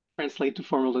translate to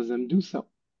formalism do so?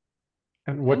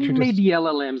 And what you maybe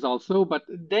LLMs also, but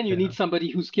then you Yeah. need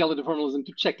somebody who's skilled at formalism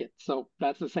to check it. So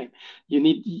that's the same.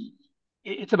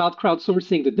 It's about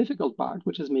crowdsourcing the difficult part,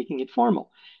 which is making it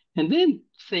formal. And then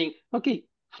saying, okay,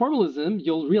 formalism,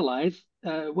 you'll realize,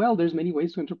 well, there's many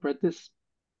ways to interpret this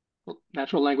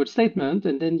natural language statement.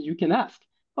 And then you can ask,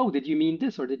 oh, did you mean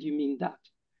this or did you mean that?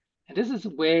 And this is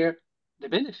where the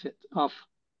benefit of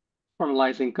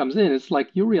formalizing comes in. It's like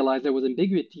you realize there was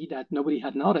ambiguity that nobody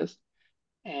had noticed,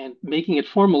 and making it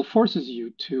formal forces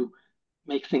you to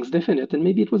make things definite. And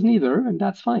maybe it was neither, and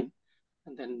that's fine.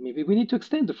 And then maybe we need to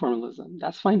extend the formalism.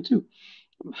 That's fine too.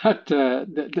 But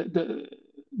the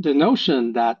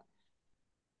notion that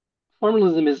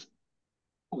formalism is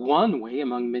one way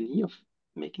among many of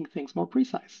making things more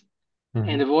precise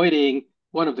and avoiding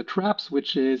one of the traps,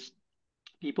 which is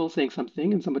people saying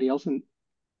something and somebody else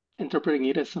interpreting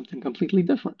it as something completely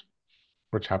different.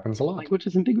 Which happens a lot. Language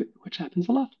is ambiguous, which happens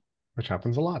a lot. Which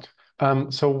happens a lot.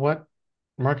 So what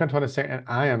Marc-Antoine is saying, and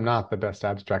I am not the best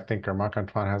abstract thinker.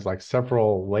 Marc-Antoine has like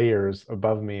several layers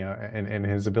above me in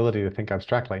his ability to think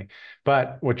abstractly.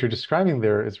 But what you're describing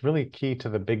there is really key to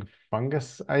the big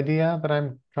fungus idea that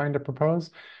I'm trying to propose.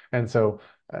 And so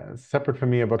separate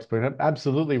from NeoBooks, but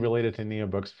absolutely related to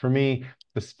NeoBooks, for me,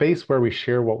 the space where we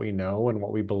share what we know and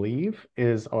what we believe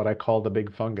is what I call the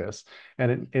big fungus.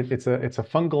 And it's a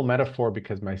fungal metaphor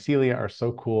because mycelia are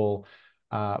so cool.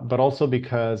 But also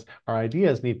because our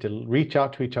ideas need to reach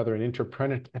out to each other and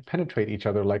interpenetrate each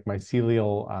other like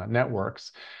mycelial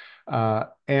networks.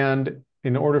 And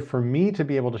in order for me to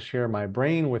be able to share my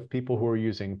brain with people who are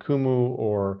using Kumu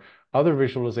or other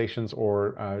visualizations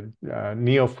or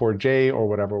Neo4j or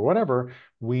whatever,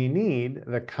 we need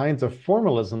the kinds of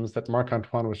formalisms that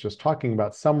Marc-Antoine was just talking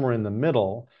about somewhere in the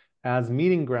middle as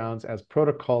meeting grounds, as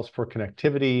protocols for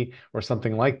connectivity or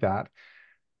something like that.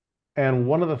 And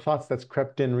one of the thoughts that's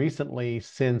crept in recently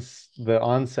since the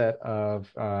onset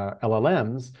of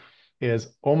LLMs is,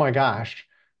 oh my gosh,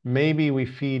 maybe we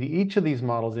feed each of these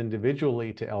models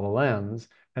individually to LLMs,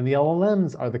 and the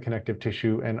LLMs are the connective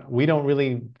tissue, and we don't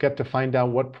really get to find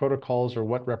out what protocols or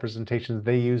what representations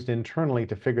they used internally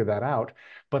to figure that out,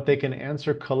 but they can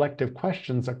answer collective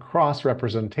questions across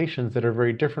representations that are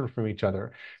very different from each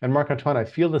other. And Marc-Antoine, I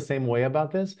feel the same way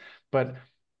about this, but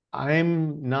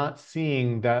I'm not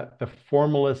seeing that the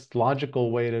formalist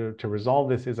logical way to resolve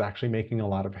this is actually making a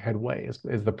lot of headway is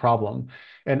the problem.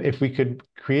 And if we could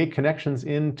create connections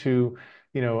into,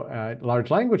 large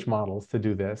language models to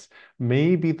do this,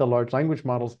 maybe the large language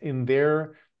models in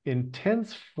their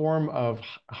intense form of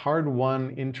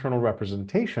hard-won internal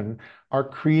representation are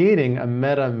creating a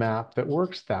meta map that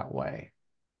works that way.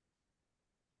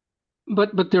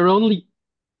 But they're only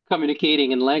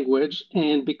communicating in language,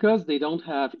 and because they don't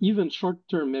have even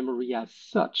short-term memory as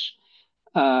such,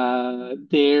 it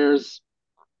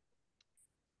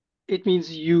means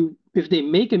if they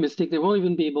make a mistake, they won't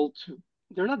even be able to.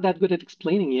 They're not that good at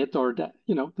explaining it, or that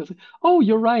they'll say, "Oh,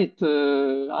 you're right.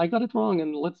 I got it wrong,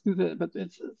 and let's do that." But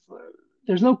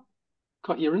there's no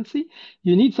coherency.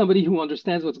 You need somebody who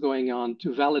understands what's going on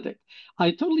to validate.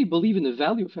 I totally believe in the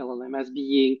value of LLM as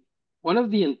being one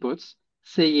of the inputs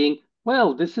saying,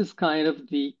 well, this is kind of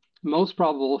the most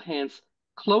probable, hence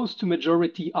close to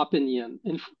majority opinion,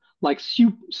 like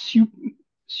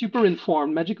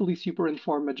magically super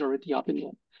informed majority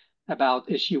opinion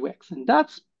about issue X. And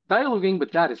that's dialoguing,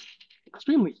 but that is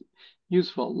extremely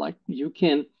useful. Like you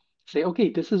can say, okay,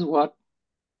 this is what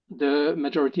the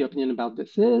majority opinion about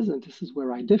this is, and this is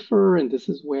where I differ, and this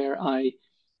is where I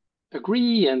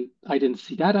agree, and I didn't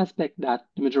see that aspect that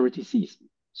the majority sees.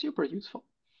 Super useful.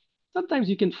 Sometimes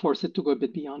you can force it to go a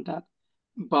bit beyond that,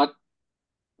 but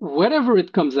whatever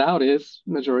it comes out is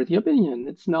majority opinion.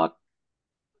 It's not,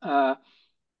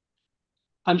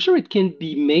 I'm sure it can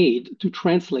be made to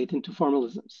translate into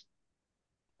formalisms.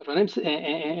 But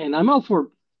and I'm all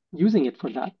for using it for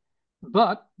that,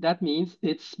 but that means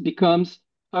it becomes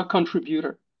a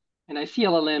contributor. And I see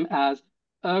LLM as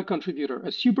a contributor,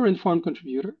 a super informed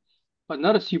contributor, but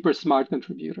not a super smart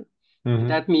contributor. Mm-hmm. And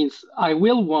that means I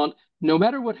will want, no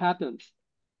matter what happens,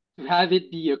 to have it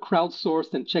be a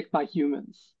crowdsourced and checked by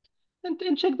humans.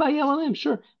 And checked by LLM,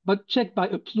 sure, but checked by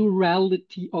a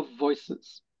plurality of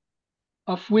voices,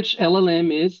 of which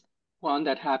LLM is one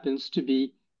that happens to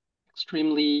be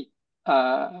extremely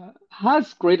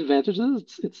has great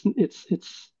advantages.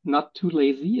 It's not too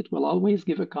lazy. It will always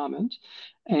give a comment,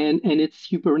 and it's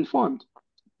super informed.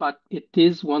 But it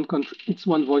is it's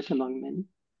one voice among many.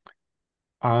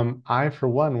 I, for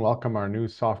one, welcome our new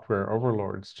software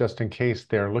overlords, just in case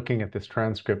they're looking at this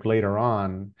transcript later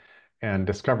on and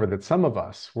discover that some of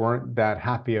us weren't that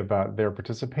happy about their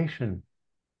participation.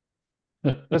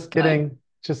 Just kidding.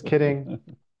 Just kidding.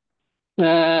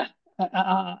 I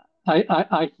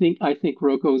think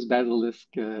Rocco's basilisk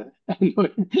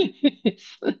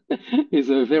is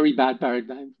a very bad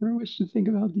paradigm for which to think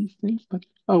about these things. But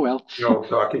oh well.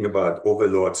 Talking about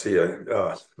overlords here,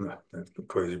 that's a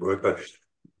crazy word, but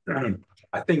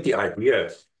I think the idea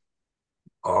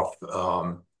of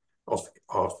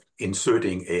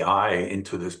inserting AI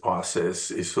into this process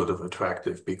is sort of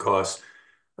attractive because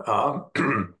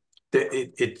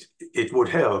it would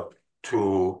help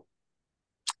to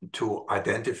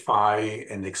identify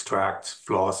and extract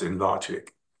flaws in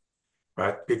logic,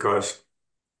 right? Because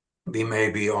we may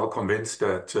be all convinced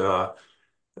that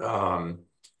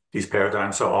these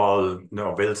paradigms are all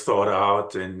well thought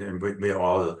out and we're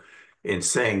all in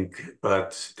sync,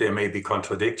 but there may be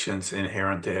contradictions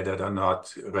inherent there that are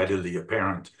not readily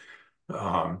apparent.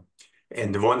 And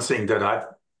the one thing that I've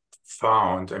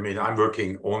found, I mean, I'm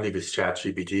working only with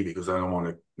ChatGPT because I don't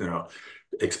want to,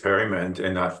 experiment,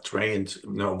 and I've trained,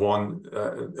 one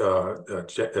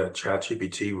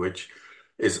ChatGPT, which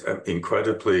is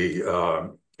incredibly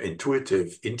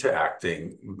intuitive,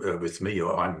 interacting with me,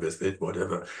 or I'm with it,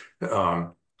 whatever.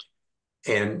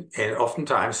 And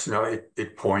oftentimes,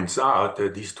 it points out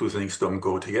that these two things don't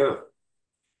go together.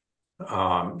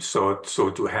 So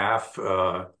to have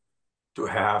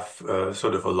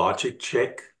sort of a logic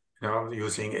check,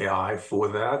 using AI for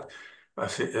that,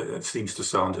 it seems to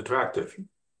sound attractive.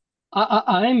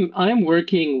 I'm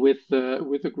working with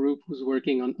a group who's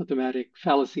working on automatic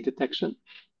fallacy detection,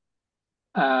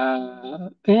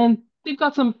 and they've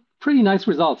got some pretty nice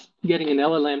results getting an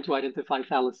LLM to identify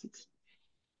fallacies.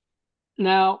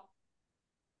 Now,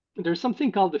 there's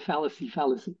something called the fallacy.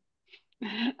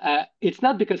 It's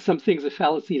not because something's a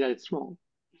fallacy that it's wrong.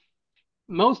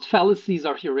 Most fallacies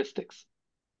are heuristics.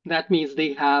 That means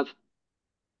they have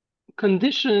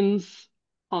conditions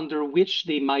under which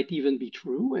they might even be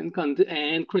true,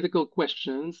 and critical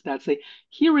questions that say,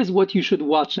 here is what you should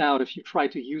watch out if you try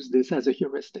to use this as a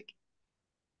heuristic.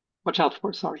 Watch out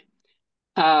for, sorry.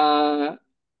 And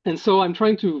so I'm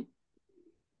trying to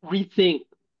rethink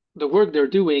the work they're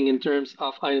doing in terms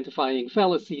of identifying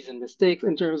fallacies and mistakes,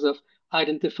 in terms of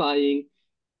identifying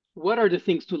what are the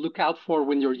things to look out for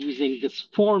when you're using this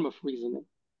form of reasoning.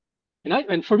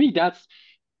 And for me, that's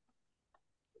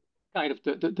kind of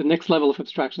the next level of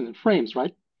abstraction in frames,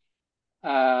 right?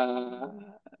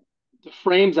 The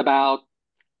frames about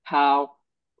how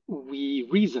we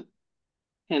reason.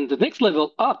 And the next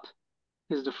level up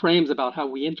is the frames about how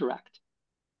we interact.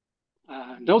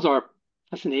 Those are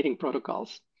fascinating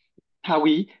protocols. How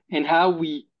we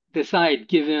decide,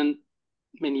 given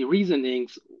many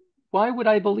reasonings, why would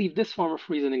I believe this form of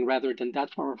reasoning rather than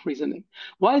that form of reasoning?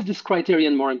 Why is this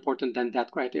criterion more important than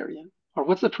that criterion? Or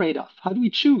what's the trade-off? How do we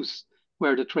choose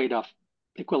where the trade-off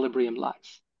equilibrium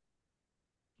lies?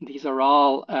 These are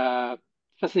all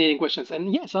fascinating questions.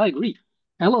 And yes, I agree.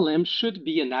 LLM should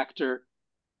be an actor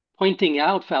pointing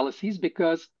out fallacies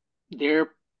because they're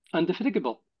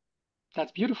undefatigable.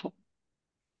 That's beautiful.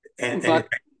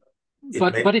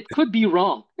 But it could be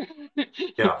wrong.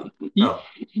 Yeah, no.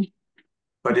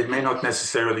 But it may not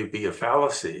necessarily be a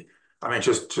fallacy. I mean,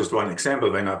 just one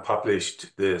example, when I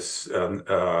published this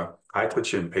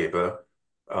hydrogen paper,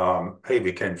 hey,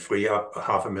 we can free up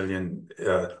 500,000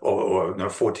 or no,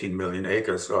 14 million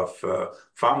acres of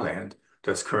farmland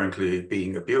that's currently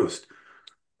being abused.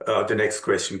 The next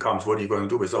question comes, what are you going to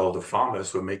do with all the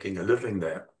farmers who are making a living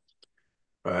there?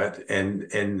 Right?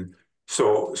 And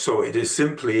so it is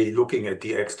simply looking at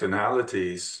the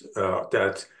externalities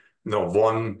that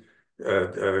one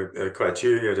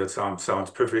criteria that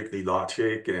sounds perfectly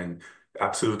logic and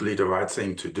absolutely the right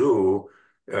thing to do,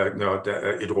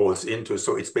 it rolls into.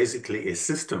 So it's basically a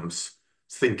systems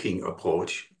thinking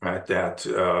approach, right? That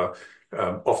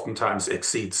oftentimes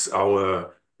exceeds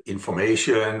our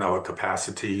information, our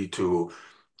capacity to,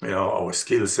 our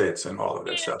skill sets and all of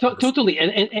that stuff. Totally,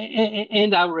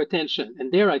 and our attention.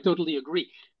 And there I totally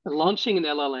agree. Launching an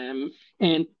LLM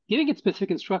and giving it specific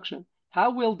instruction.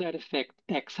 How will that affect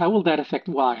X? How will that affect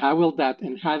Y? How will that,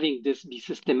 and having this be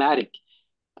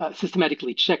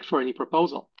systematically checked for any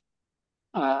proposal.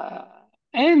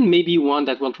 And maybe one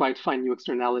that will try to find new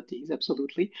externalities,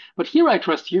 absolutely. But here I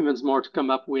trust humans more to come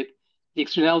up with the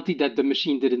externality that the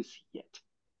machine didn't see yet.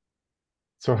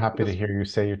 So happy to hear you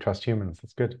say you trust humans.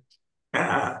 That's good.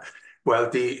 Well,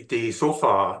 the so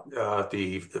far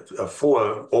the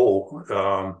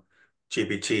 4.0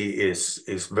 GPT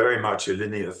is very much a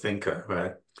linear thinker,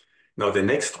 right? Now the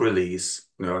next release,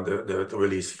 the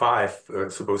release 5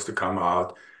 supposed to come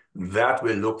out, that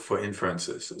will look for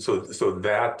inferences. So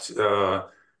that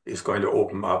is going to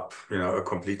open up, a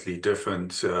completely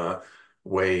different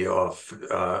way of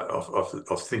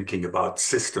thinking about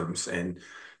systems and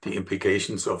the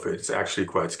implications of it. It's actually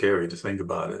quite scary to think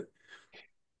about it.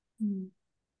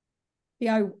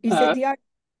 Yeah, is it the?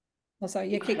 Oh, sorry.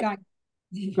 Yeah, keep going.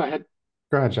 Go ahead.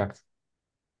 Go ahead, Jax.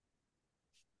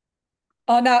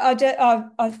 Oh no,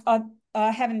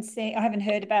 I haven't seen. I haven't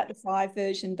heard about the 5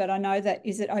 version, but I know that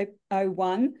is it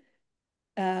 01,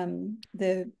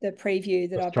 the preview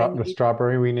that I've been. The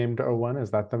strawberry we named 01. Is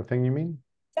that the thing you mean?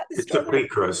 It's a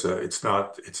precursor. It's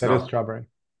not. That is strawberry.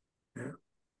 Yeah.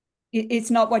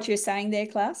 It's not what you're saying there,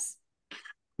 Klaus?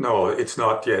 No, it's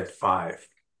not yet 5.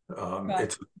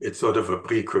 Right. It's sort of a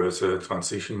precursor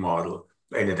transition model,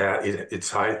 and it's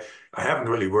high. I haven't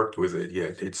really worked with it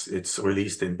yet. It's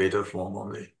released in beta form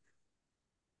only.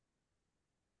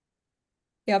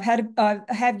 Yeah, I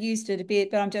have used it a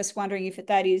bit, but I'm just wondering if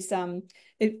that is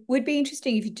it would be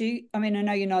interesting if you do. I mean, I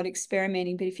know you're not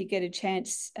experimenting, but if you get a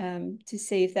chance to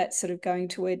see if that's sort of going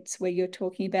towards where you're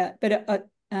talking about. But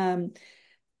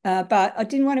I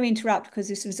didn't want to interrupt because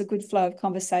this was a good flow of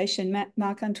conversation.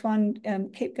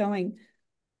 Marc-Antoine, keep going.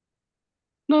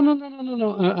 No.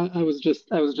 I was just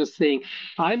saying,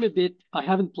 I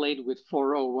haven't played with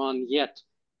 401 yet.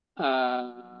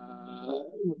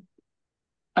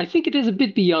 I think it is a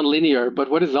bit beyond linear, but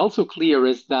what is also clear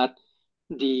is that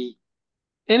the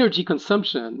energy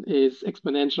consumption is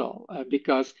exponential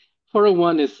because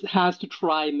 401 has to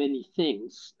try many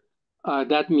things.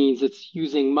 That means it's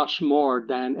using much more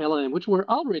than LLM, which we're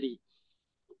already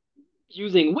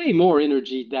using way more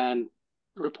energy than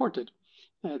reported.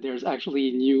 There's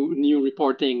actually new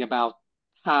reporting about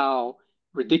how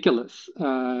ridiculous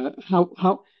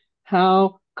how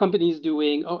companies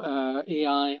doing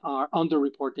AI are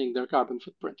underreporting their carbon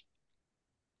footprint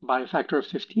by a factor of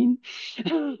 15.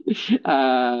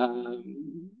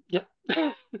 Yeah.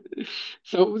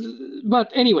 So, but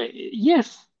anyway,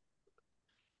 yes,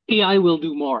 AI will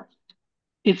do more.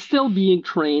 It's still being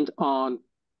trained on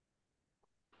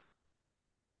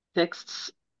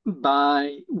texts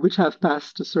which have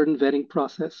passed a certain vetting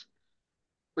process,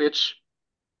 which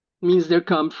means they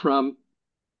come from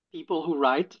people who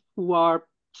write who are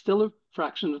still a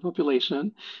fraction of the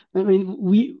population. I mean,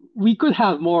 we could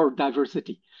have more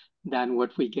diversity than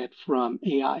what we get from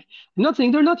AI. I'm not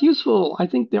saying they're not useful. I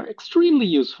think they're extremely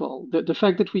useful. The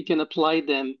fact that we can apply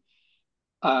them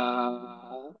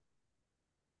en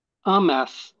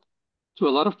masse to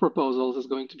a lot of proposals is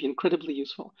going to be incredibly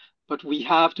useful. But we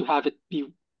have to have it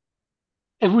be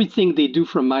everything they do,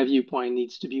 from my viewpoint,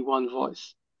 needs to be one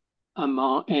voice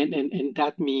among, and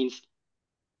that means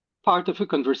part of a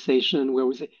conversation where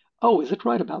we say, "Oh, is it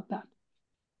right about that?"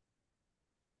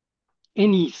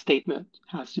 Any statement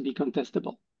has to be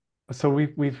contestable. So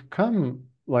we've come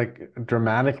like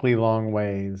dramatically long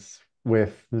ways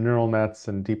with neural nets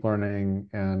and deep learning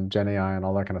and Gen AI and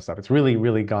all that kind of stuff. It's really,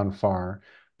 really gone far.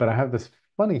 But I have this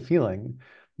funny feeling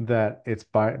that it's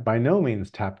by no means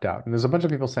tapped out. And there's a bunch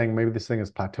of people saying maybe this thing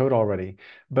is plateaued already,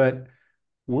 but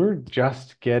we're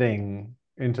just getting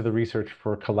into the research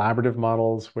for collaborative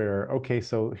models where, okay,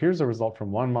 so here's a result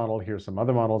from one model, here's some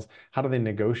other models. How do they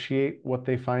negotiate what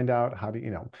they find out? How do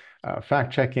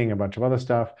fact checking, a bunch of other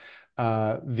stuff.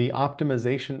 The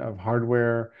optimization of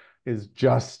hardware is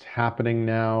just happening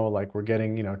now. Like we're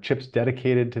getting, chips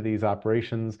dedicated to these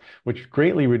operations, which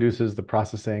greatly reduces the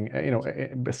processing,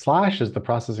 slashes the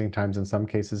processing times in some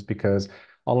cases because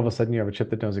all of a sudden you have a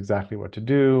chip that knows exactly what to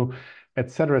do,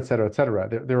 et cetera, et cetera, et cetera.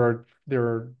 There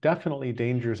are definitely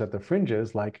dangers at the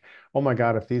fringes, like, oh my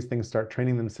God, if these things start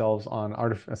training themselves on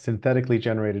synthetically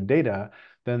generated data,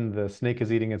 then the snake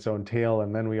is eating its own tail,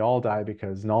 and then we all die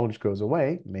because knowledge goes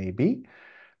away, maybe.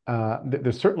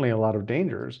 There's certainly a lot of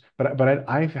dangers, but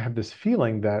I have this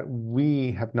feeling that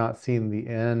we have not seen the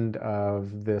end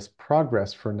of this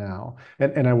progress for now.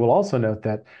 And I will also note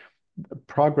that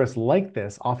progress like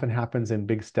this often happens in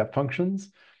big step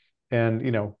functions. And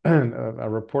a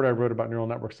report I wrote about neural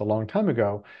networks a long time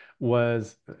ago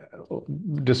was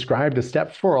described a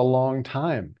step for a long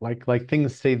time. Like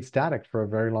things stayed static for a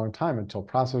very long time until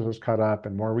processors caught up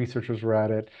and more researchers were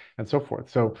at it and so forth.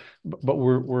 So, but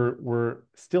we're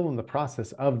still in the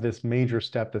process of this major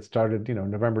step that started,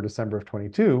 November, December of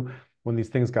 22, when these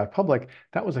things got public.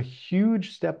 That was a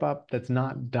huge step up that's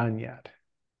not done yet.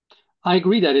 I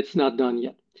agree that it's not done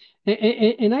yet.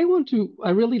 And I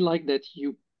really like that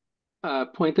you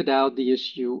pointed out the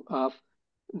issue of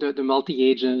the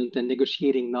multi-agent and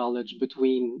negotiating knowledge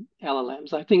between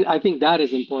LLMs. I think that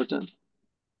is important.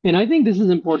 And I think this is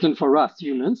important for us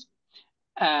humans.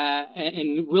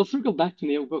 And we'll circle back to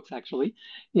NeoBooks actually,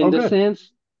 in Oh, the good.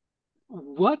 sense,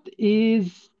 what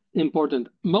is important,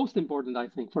 most important, I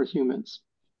think, for humans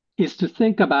is to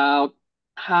think about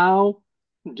how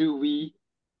do we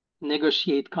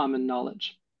negotiate common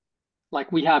knowledge.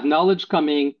 Like we have knowledge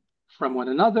coming from one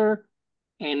another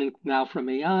and now from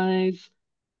AIs.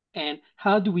 And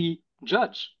how do we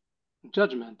judge?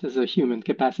 Judgment is a human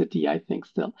capacity, I think,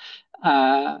 still.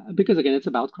 Because again, it's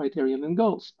about criterion and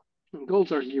goals. And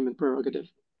goals are human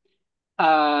prerogative.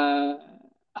 Uh,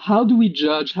 how do we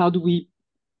judge? How do we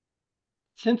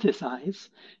synthesize?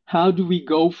 How do we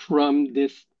go from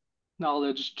this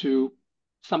knowledge to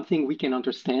something we can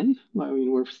understand? I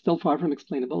mean, we're still far from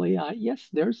explainable AI. Yes,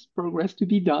 there's progress to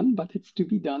be done, but it's to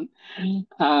be done.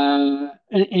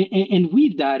 And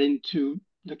weave that into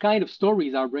the kind of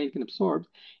stories our brain can absorb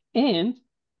and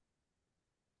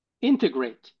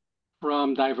integrate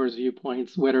from diverse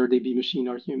viewpoints, whether they be machine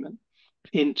or human,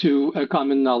 into a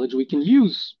common knowledge we can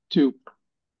use to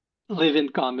live in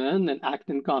common and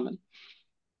act in common.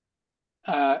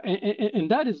 And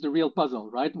that is the real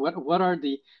puzzle, right? What are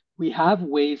we have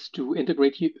ways to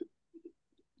integrate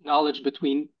knowledge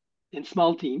between in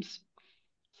small teams,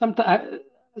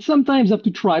 sometimes up to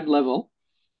tribe level.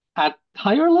 At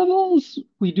higher levels,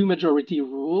 we do majority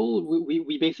rule.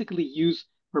 We basically use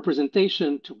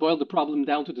representation to boil the problem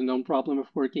down to the known problem of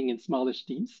working in smallish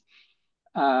teams.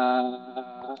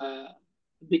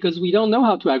 Because we don't know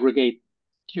how to aggregate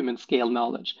human scale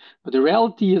knowledge. But the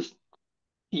reality is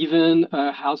even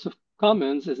a House of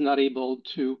Commons is not able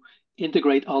to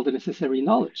integrate all the necessary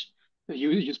knowledge.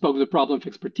 You spoke of the problem of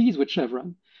expertise with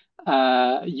Chevron.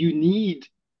 You need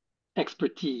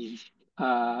expertise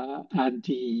at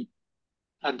the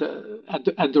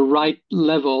right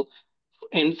level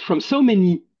and from so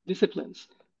many disciplines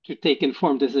to take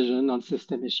informed decision on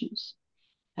system issues.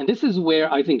 And this is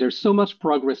where I think there's so much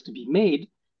progress to be made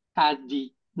at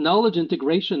the knowledge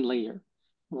integration layer,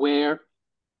 where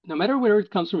no matter whether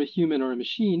it comes from a human or a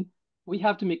machine, we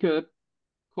have to make a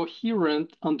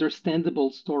coherent,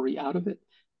 understandable story out of it.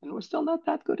 And we're still not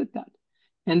that good at that.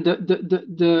 And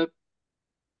the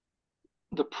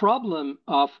problem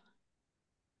of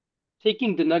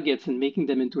taking the nuggets and making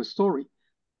them into a story,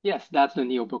 yes, that's the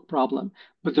NeoBook problem.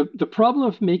 But the problem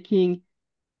of making,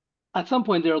 at some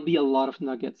point, there'll be a lot of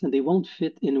nuggets and they won't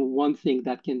fit in one thing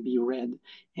that can be read.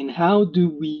 And how do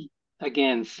we,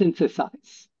 again,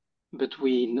 synthesize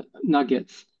between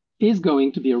nuggets is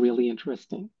going to be a really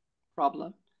interesting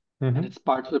problem. And it's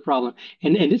part of the problem.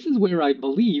 And this is where I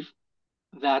believe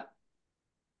that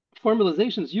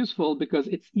formalization is useful because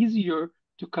it's easier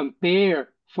to compare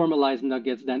formalized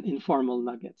nuggets than informal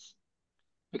nuggets.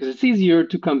 Because it's easier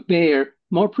to compare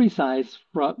more precise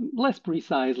from less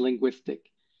precise linguistic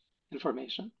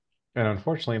information. And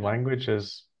unfortunately, language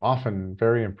is often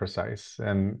very imprecise.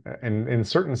 And in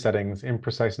certain settings,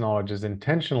 imprecise knowledge is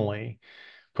intentionally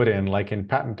put in, like in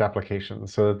patent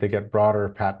applications, so that they get broader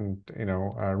patent,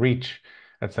 reach,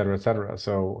 et cetera, et cetera.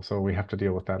 So we have to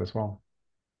deal with that as well.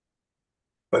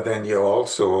 But then you're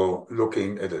also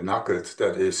looking at a nugget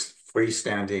that is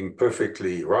freestanding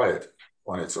perfectly right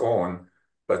on its own.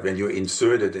 But when you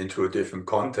insert it into a different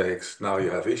context, now you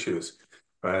have issues,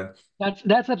 right?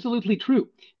 That's absolutely true.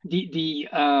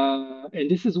 And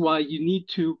this is why you need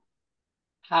to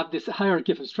have this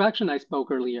hierarchy of abstraction I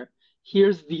spoke earlier.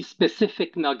 Here's the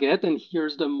specific nugget, and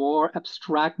here's the more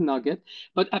abstract nugget.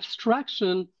 But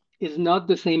abstraction is not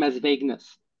the same as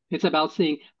vagueness. It's about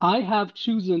saying, I have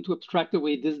chosen to abstract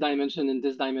away this dimension and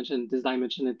this dimension and this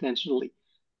dimension intentionally.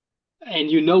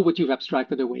 And you know what you've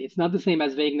abstracted away. It's not the same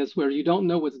as vagueness where you don't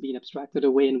know what's being abstracted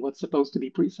away and what's supposed to be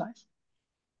precise.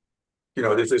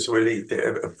 This is really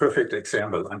a perfect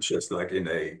example. I'm just like in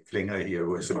a flinger here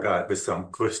with a guy with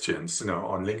some Christians,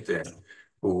 on LinkedIn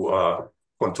who are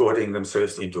contorting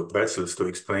themselves into pretzels to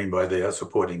explain why they are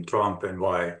supporting Trump and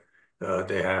why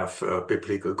they have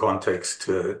biblical context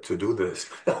to do this.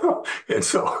 and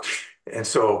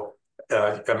so,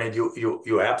 I mean,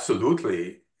 you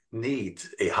absolutely need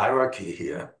a hierarchy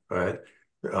here, right?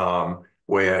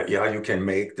 Where you can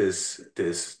make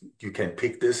you can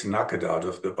pick this nugget out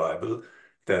of the Bible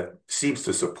that seems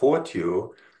to support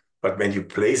you, but when you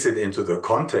place it into the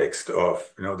context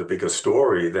of the bigger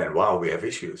story, then wow, we have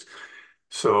issues.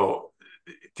 So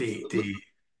the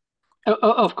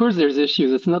Of course, there's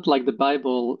issues. It's not like the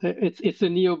Bible. It's a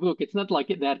NeoBook. It's not like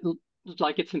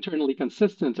it's internally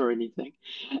consistent or anything.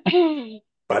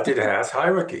 but it has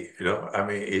hierarchy, I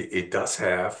mean, it does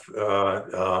have,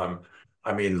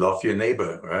 I mean, love your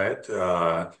neighbor, right?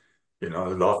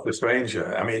 Love the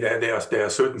stranger. I mean, there are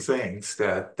certain things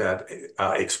that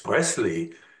are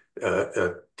expressly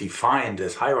defined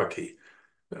as hierarchy.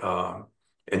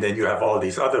 And then you have all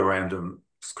these other random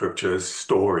scriptures,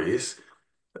 stories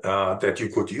that you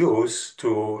could use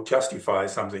to justify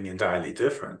something entirely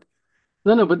different.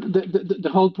 No, but the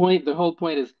whole point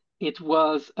is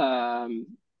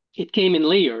it came in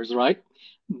layers, right?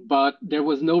 But there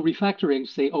was no refactoring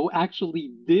to say, oh,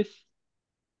 actually, this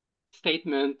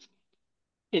statement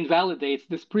invalidates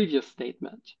this previous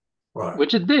statement, Right.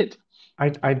 which it did.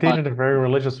 I dated a very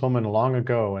religious woman long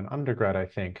ago in undergrad, I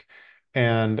think.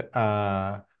 And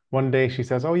one day she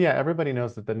says, oh, yeah, everybody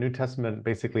knows that the New Testament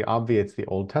basically obviates the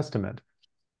Old Testament.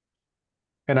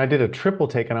 And I did a triple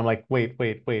take and I'm like, wait,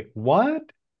 what?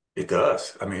 It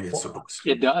does. I mean, it's supposed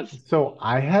to. It does. So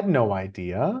I had no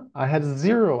idea. I had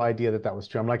zero idea that was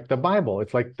true. I'm like, the Bible.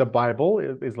 It's like the Bible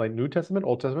is like New Testament,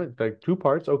 Old Testament, like two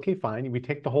parts. Okay, fine. We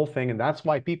take the whole thing. And that's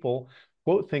why people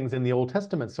quote things in the Old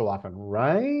Testament so often,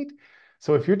 right?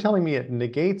 So if you're telling me it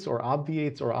negates or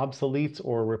obviates or obsoletes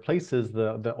or replaces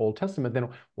the Old Testament, then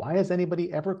why is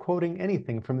anybody ever quoting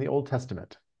anything from the Old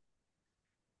Testament?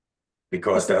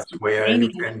 Because that's where you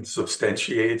can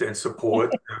substantiate and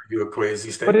support your crazy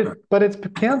statement. But it's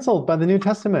canceled by the New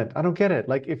Testament. I don't get it.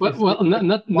 Like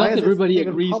not everybody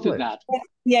agrees to that.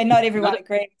 Yeah, not everyone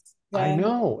agrees. Yeah. I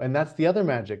know, and that's the other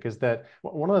magic is that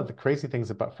one of the crazy things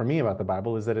about the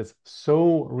Bible is that it's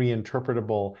so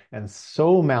reinterpretable and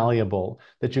so malleable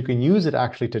that you can use it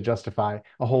actually to justify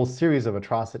a whole series of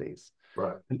atrocities.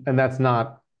 Right. And that's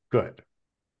not good.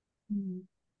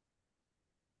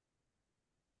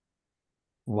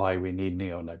 Why we need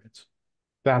neo nuggets.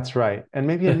 That's right. And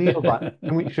maybe a neo Bible.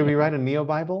 Should we write a neo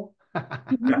Bible?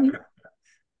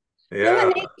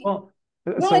 Yeah. Will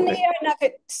a neo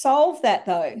nugget solve that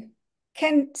though?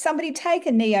 Can somebody take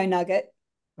a neo nugget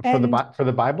for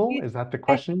the Bible? Is that the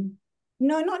question?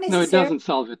 No, not necessarily. No, it doesn't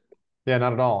solve it. Yeah,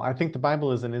 not at all. I think the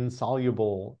Bible is an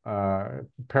insoluble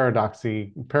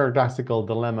paradoxical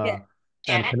dilemma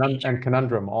and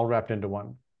conundrum all wrapped into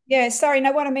one. Yeah, sorry.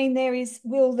 No, what I mean there is,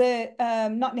 will the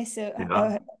not necessarily.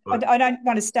 Yeah, but I don't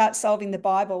want to start solving the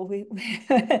Bible.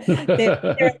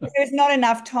 There's not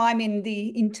enough time in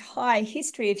the entire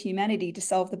history of humanity to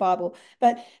solve the Bible.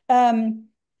 But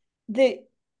the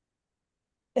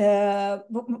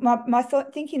my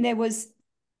thought thinking there was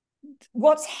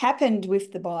what's happened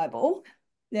with the Bible,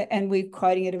 and we're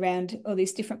quoting it around all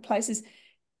these different places.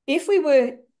 If we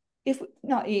were if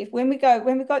not if when we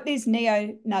got these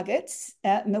neo nuggets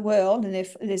out in the world, and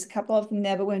there's a couple of them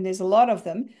now, but when there's a lot of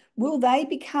them, will they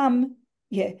become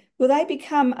can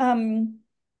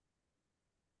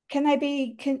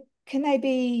they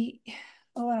be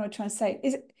oh, what am I trying to say?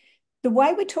 Is it the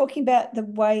way we're talking about the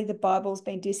way the Bible's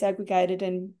been disaggregated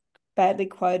and badly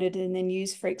quoted and then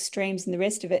used for extremes and the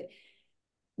rest of it?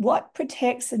 What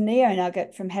protects a neo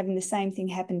nugget from having the same thing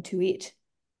happen to it?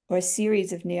 Or a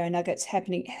series of neo nuggets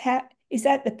happening. How is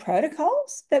that the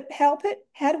protocols that help it?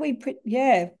 How do we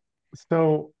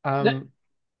So That-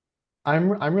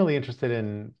 I'm really interested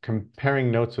in comparing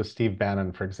notes with Steve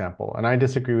Bannon, for example, and I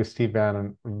disagree with Steve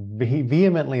Bannon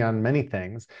vehemently on many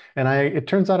things, and it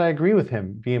turns out I agree with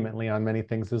him vehemently on many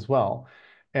things as well.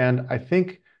 And I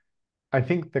think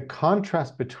the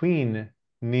contrast between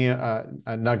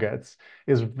nuggets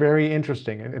is very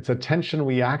interesting. It's a tension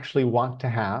we actually want to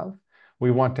have. We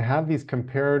want to have these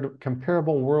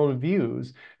comparable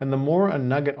worldviews. And the more a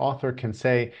nugget author can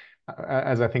say,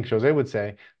 as I think Jose would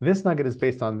say, this nugget is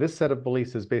based on this set of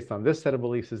beliefs, is based on this set of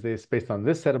beliefs, is based on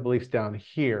this set of beliefs down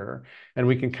here. And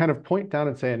we can kind of point down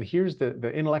and say, and here's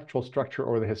the intellectual structure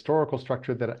or the historical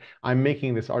structure that I'm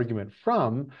making this argument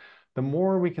from. The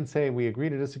more we can say we agree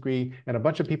to disagree, and a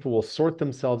bunch of people will sort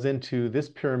themselves into this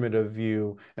pyramid of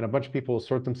view, and a bunch of people will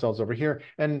sort themselves over here.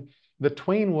 And the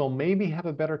twain will maybe have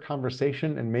a better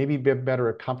conversation and maybe be better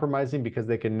at compromising because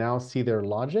they can now see their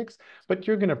logics. But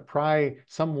you're going to pry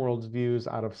some world's views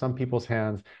out of some people's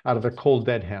hands, out of their cold,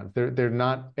 dead hands. They're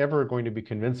not ever going to be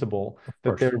convincible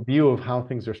that their view of how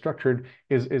things are structured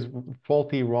is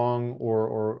faulty, wrong,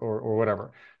 or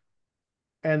whatever.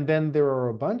 And then there are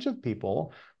a bunch of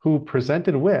people who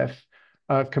presented with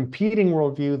a competing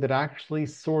worldview that actually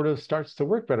sort of starts to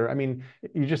work better. I mean,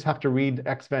 you just have to read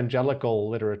ex-evangelical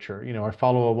literature. You know, I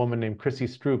follow a woman named Chrissy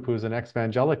Stroop, who's an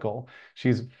ex-evangelical.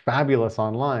 She's fabulous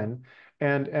online.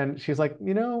 And she's like,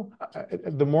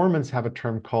 the Mormons have a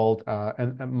term called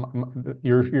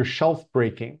your shelf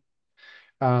breaking.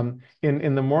 In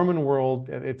the Mormon world,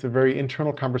 it's a very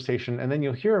internal conversation, and then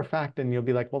you'll hear a fact and you'll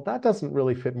be like, well, that doesn't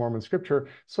really fit Mormon scripture,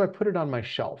 so I put it on my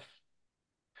shelf,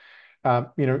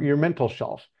 your mental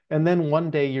shelf. And then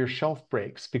one day your shelf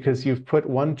breaks because you've put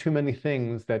one too many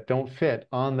things that don't fit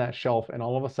on that shelf, and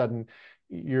all of a sudden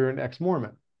you're an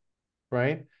ex-Mormon,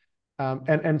 right?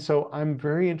 And so I'm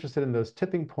very interested in those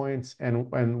tipping points and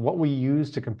what we use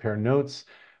to compare notes.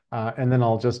 And then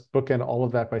I'll just bookend all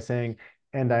of that by saying,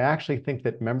 and I actually think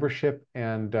that membership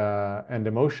and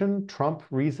emotion trump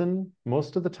reason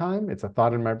most of the time. It's a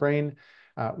thought in my brain,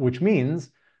 which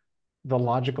means the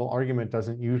logical argument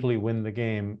doesn't usually win the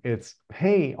game. It's,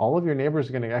 hey, all of your neighbors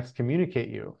are going to excommunicate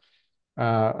you.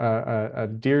 A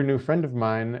dear new friend of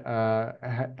mine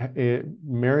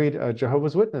married a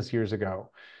Jehovah's Witness years ago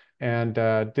and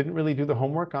didn't really do the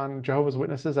homework on Jehovah's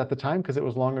Witnesses at the time because it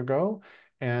was long ago,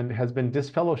 and has been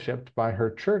disfellowshipped by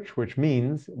her church, which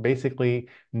means basically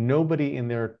nobody in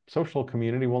their social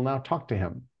community will now talk to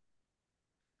him.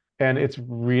 And it's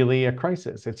really a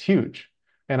crisis. It's huge.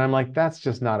 And I'm like, that's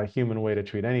just not a human way to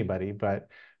treat anybody. But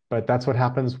that's what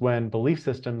happens when belief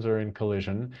systems are in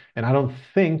collision. And I don't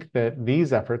think that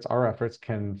our efforts,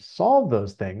 can solve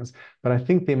those things, but I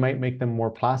think they might make them more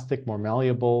plastic, more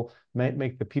malleable, might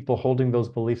make the people holding those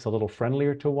beliefs a little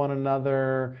friendlier to one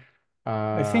another.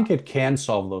 I think it can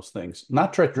solve those things,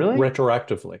 not Really?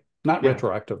 retroactively, not Yeah.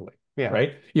 retroactively, Yeah.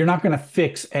 right? You're not going to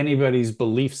fix anybody's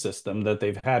belief system that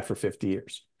they've had for 50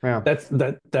 years. Yeah.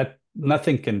 That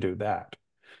nothing can do that.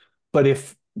 But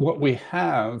if what we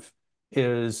have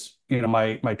is,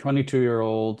 my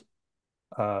 22-year-old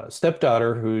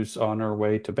stepdaughter who's on her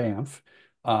way to Banff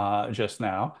just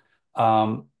now,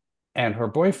 and her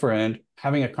boyfriend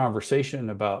having a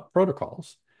conversation about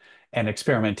protocols and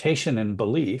experimentation and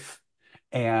belief,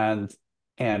 and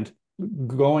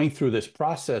going through this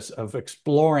process of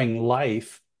exploring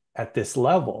life at this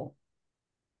level,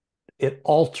 it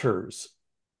alters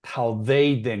how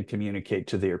they then communicate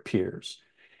to their peers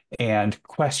and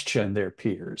question their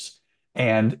peers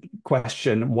and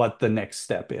question what the next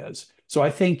step is. So I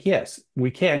think, yes,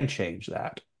 we can change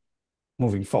that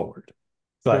moving forward.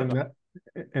 So But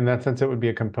in that sense, it would be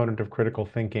a component of critical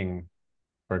thinking,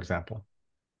 for example.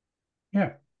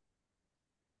 yeah,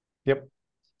 Yep.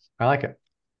 I like it.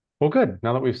 Well, good.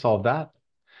 Now that we've solved that,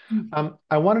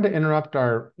 I wanted to interrupt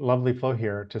our lovely flow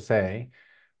here to say,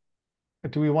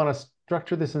 do we want to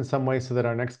structure this in some way so that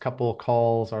our next couple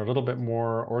calls are a little bit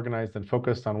more organized and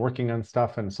focused on working on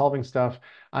stuff and solving stuff?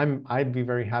 I'd be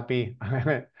very happy.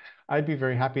 I'd be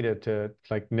very happy to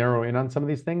like narrow in on some of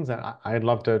these things. And I'd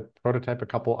love to prototype a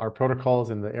couple our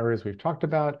protocols in the areas we've talked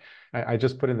about. I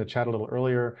just put in the chat a little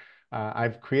earlier.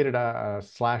 I've created a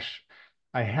slash.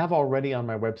 I have already on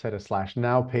my website a slash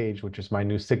now page, which is my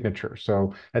new signature.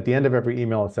 So at the end of every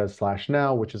email, it says slash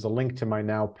now, which is a link to my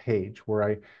now page where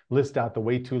I list out the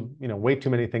way too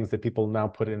many things that people now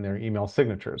put in their email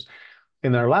signatures.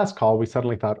 In our last call, we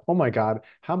suddenly thought, oh my God,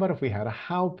 how about if we had a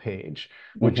how page,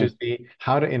 which is the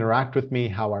how to interact with me,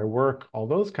 how I work, all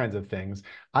those kinds of things.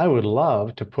 I would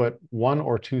love to put one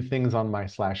or two things on my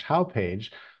slash how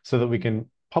page so that we can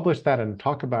publish that and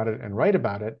talk about it and write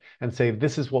about it and say,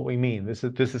 this is what we mean. This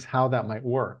is how that might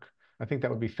work. I think that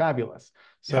would be fabulous.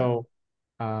 So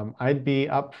I'd be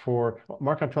up for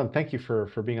Marc-Antoine. Thank you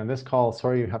for being on this call.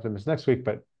 Sorry you have to miss next week,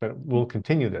 but we'll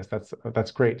continue this.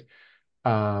 That's great.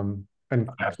 And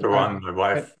I have to run. My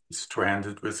wife is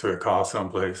stranded with her car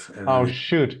someplace. Oh,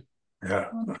 shoot. Yeah.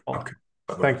 Okay.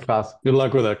 Bye-bye. Thanks, Klaus. Good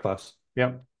luck with that, Klaus.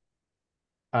 Yep.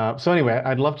 So anyway,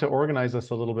 I'd love to organize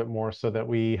this a little bit more so that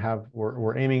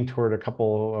we're aiming toward a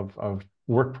couple of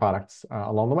work products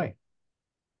along the way.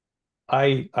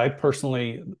 I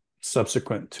personally,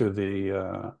 subsequent to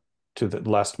the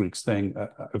last week's thing,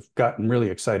 I've gotten really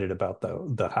excited about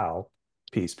the how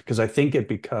piece because I think it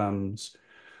becomes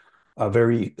a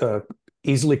very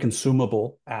easily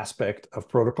consumable aspect of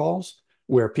protocols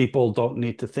where people don't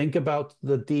need to think about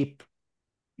the deep,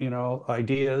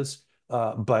 ideas,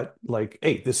 but like,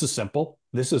 hey, this is simple.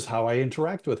 This is how I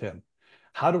interact with him.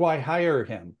 How do I hire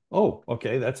him? Oh,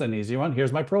 okay, that's an easy one.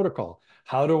 Here's my protocol.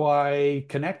 How do I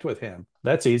connect with him?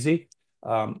 That's easy.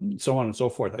 So on and so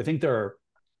forth. I think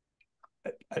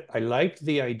I like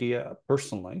the idea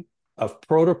personally of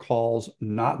protocols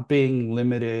not being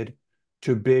limited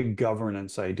to big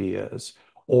governance ideas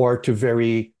or to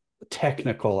very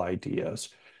technical ideas,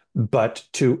 but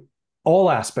to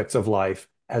all aspects of life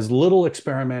as little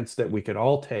experiments that we could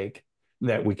all take,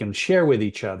 that we can share with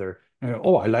each other.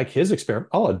 Oh, I like his experiment.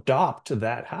 I'll adopt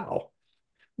that how.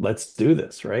 Let's do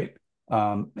this, right?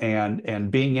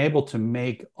 And being able to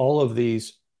make all of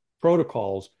these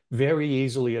protocols very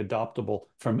easily adoptable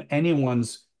from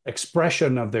anyone's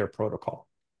expression of their protocol.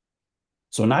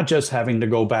 So not just having to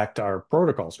go back to our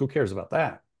protocols, who cares about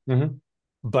that? Mm-hmm.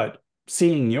 But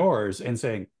seeing yours and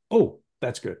saying, oh,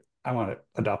 that's good. I want to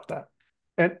adopt that.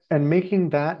 And making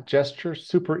that gesture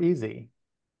super easy.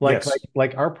 Like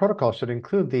our protocol should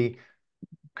include the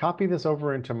copy this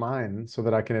over into mine so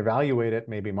that I can evaluate it,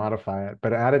 maybe modify it,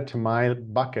 but add it to my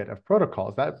bucket of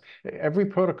protocols. That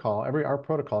every our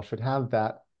protocol should have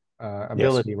that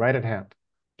ability right at hand.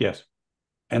 Yes.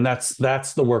 And that's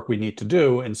the work we need to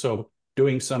do. And so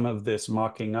doing some of this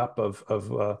mocking up of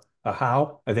a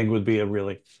how, I think would be a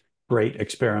really great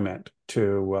experiment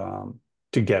to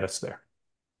get us there.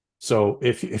 So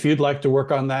if you'd like to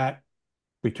work on that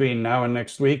between now and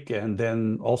next week, and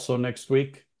then also next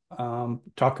week,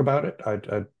 talk about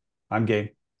it, I'm game.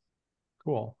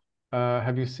 Cool.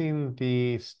 Have you seen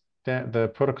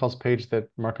the protocols page that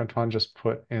Marc-Antoine just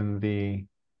put in the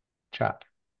chat?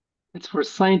 It's for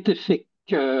scientific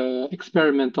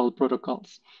experimental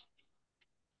protocols.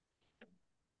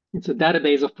 It's a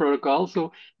database of protocols.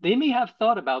 So they may have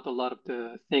thought about a lot of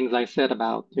the things I said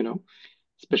about,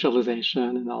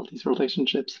 specialization and all these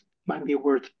relationships. Might be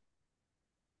worth.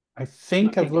 I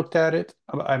think I've looked at it.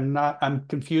 I'm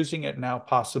confusing it now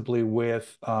possibly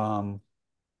with,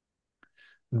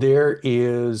 there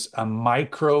is a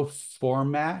micro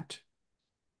format.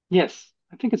 Yes,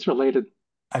 I think it's related.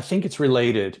 I think it's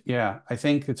related. Yeah, I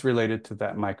think it's related to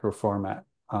that micro format.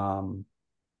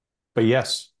 But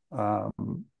yes,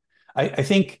 I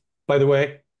think, by the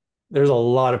way, there's a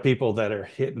lot of people that are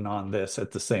hitting on this at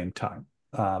the same time.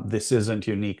 This isn't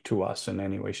unique to us in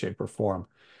any way, shape, or form.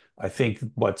 I think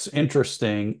what's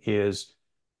interesting is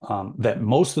that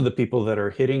most of the people that are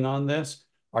hitting on this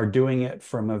are doing it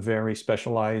from a very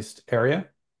specialized area.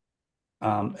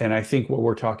 And I think what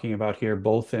we're talking about here,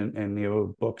 both in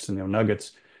NeoBooks and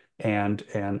NeoNuggets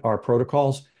and our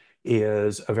protocols,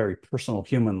 is a very personal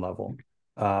human level,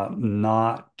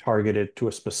 not targeted to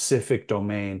a specific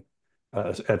domain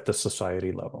at the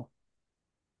society level.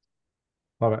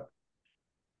 Love it.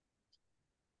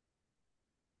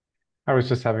 I was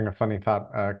just having a funny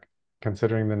thought,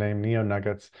 considering the name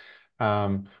NeoNuggets.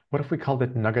 What if we called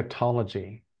it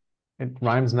Nuggetology? It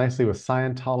rhymes nicely with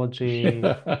Scientology.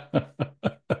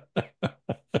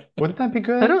 Wouldn't that be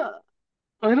good?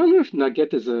 I don't know if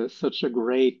nugget is such a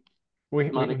great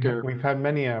moniker. We've had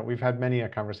many a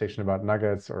conversation about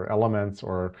nuggets or elements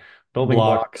or building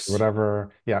blocks or Blocks.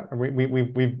 whatever. Yeah,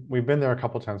 we've been there a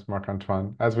couple times, Marc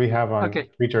Antoine, as we have on Okay,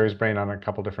 Free Jerry's Brain on a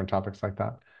couple different topics like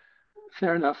that.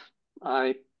 fair enough.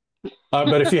 I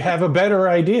But if you have a better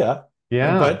idea,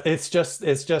 Yeah, but it's just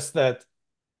that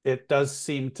it does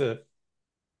seem to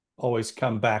always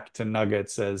come back to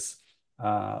nuggets as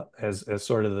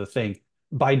sort of the thing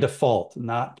by default,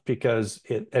 not because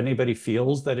anybody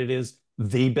feels that it is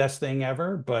the best thing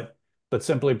ever, but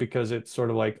simply because it's sort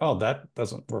of like, oh, that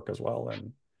doesn't work as well,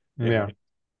 and you know. yeah,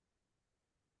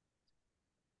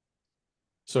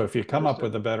 So if you come up understood.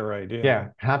 with a better idea, yeah.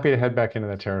 Happy to head back into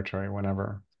the territory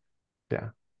whenever. Yeah,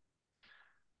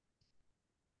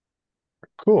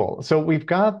 cool. So we've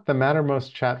got the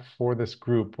Mattermost chat for this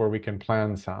group where we can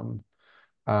plan some.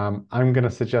 I'm going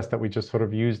to suggest that we just sort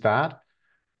of use that,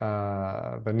 the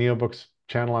NeoBooks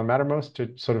channel on Mattermost,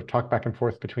 to sort of talk back and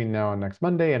forth between now and next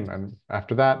Monday, and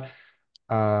after that.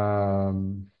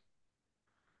 Um,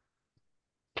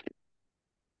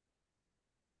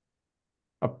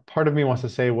 a part of me wants to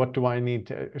say, what do I need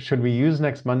to, should we use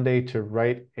next Monday to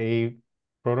write a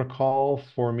protocol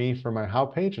for me for my how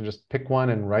page and just pick one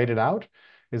and write it out?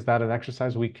 Is that an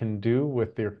exercise we can do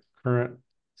with your current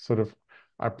sort of,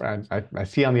 I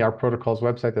see on the our protocols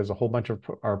website, there's a whole bunch of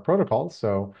our protocols.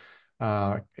 So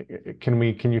can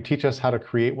you teach us how to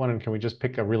create one, and can we just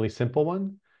pick a really simple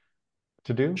one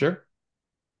to do? sure,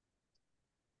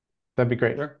 That'd be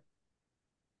great. sure,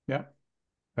 yeah.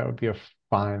 That would be a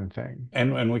fine thing.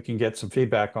 And we can get some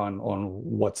feedback on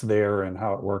what's there and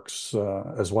how it works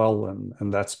as well,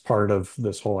 and that's part of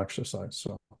this whole exercise.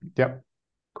 So Yep.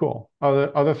 Cool.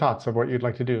 Other thoughts of what you'd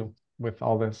like to do with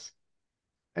all this?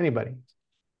 Anybody?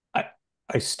 I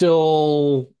I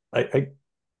still I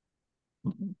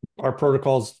our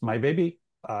protocol's my baby.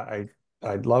 I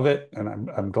love it, and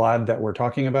I'm glad that we're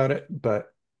talking about it,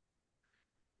 but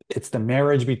it's the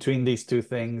marriage between these two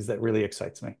things that really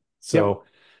excites me. Yep.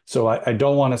 So I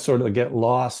don't want to sort of get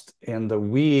lost in the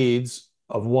weeds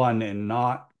of one and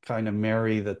not kind of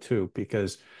marry the two,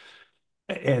 because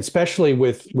especially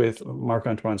with Marc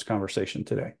Antoine's conversation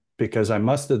today, because I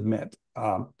must admit,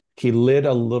 he lit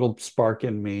a little spark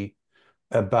in me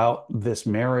about this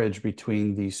marriage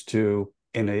between these two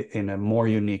in a more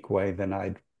unique way than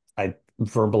I'd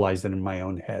verbalized it in my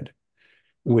own head,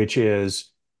 which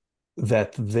is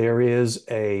that there is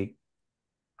an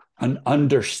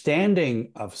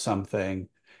understanding of something,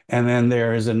 and then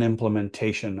there is an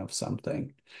implementation of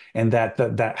something, and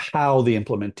that how the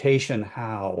implementation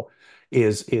how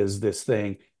is this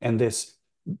thing, and this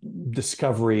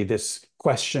discovery, this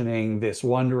questioning, this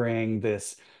wondering,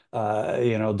 this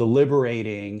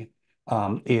deliberating,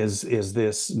 is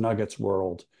this nuggets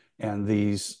world, and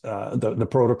these the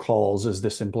protocols is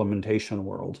this implementation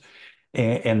world.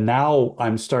 And now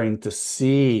I'm starting to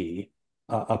see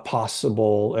a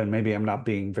possible, and maybe I'm not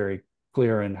being very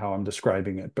clear in how I'm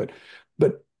describing it, but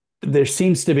there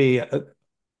seems to be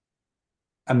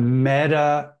a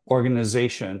meta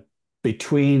organization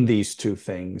between these two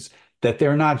things, that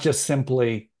they're not just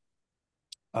simply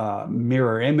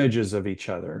mirror images of each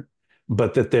other,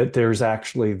 but that there's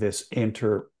actually this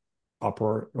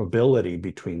interoperability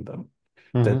between them,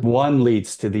 that Hmm. one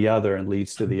leads to the other and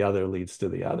leads to the other, leads to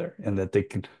the other, and that they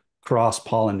can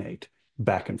cross-pollinate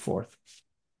back and forth.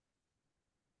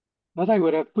 Thought I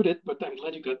would have put it, but I'm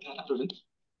glad you got that out of it.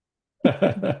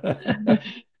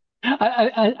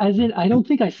 As in, I don't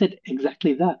think I said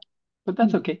exactly that, but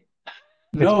that's okay.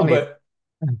 It's No, funny. but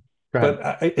Go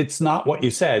ahead. but it's not what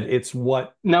you said. It's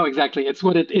what, No, exactly. It's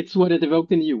what it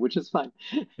evoked in you, which is fine.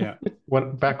 yeah.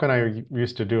 Back when I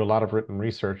used to do a lot of written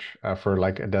research for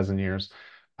like a dozen years,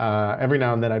 every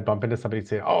now and then I'd bump into somebody and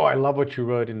say, "Oh, I love what you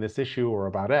wrote in this issue or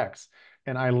about X,"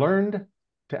 and I learned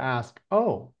to ask,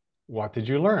 "Oh, what did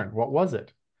you learn? What was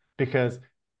it?" Because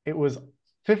it was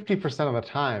 50% of the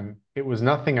time it was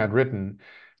nothing I'd written.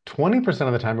 20%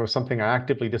 of the time it was something I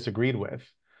actively disagreed with.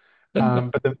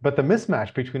 But the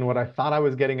mismatch between what I thought I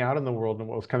was getting out in the world and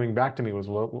what was coming back to me was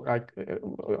like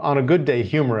on a good day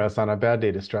humorous, on a bad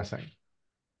day distressing.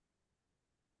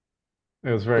 It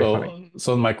was very funny.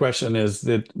 So my question is,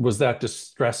 was that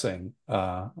distressing,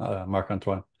 Marc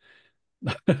Antoine?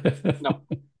 No,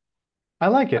 I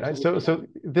like it. So absolutely not. so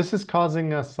this is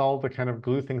causing us all to kind of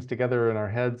glue things together in our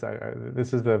heads.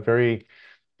 This is the very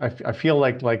I feel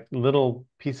like little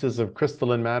pieces of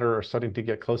crystalline matter are starting to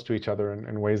get close to each other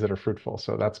in ways that are fruitful.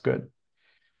 So that's good.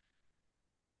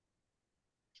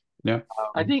 Yeah.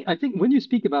 I think when you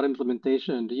speak about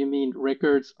implementation, do you mean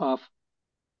records of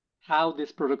how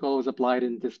this protocol was applied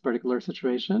in this particular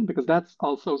situation? Because that's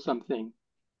also something.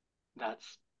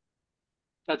 That's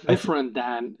different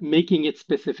than making it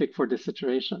specific for this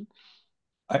situation.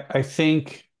 I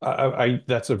think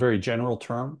that's a very general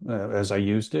term as I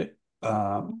used it.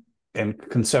 And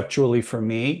conceptually for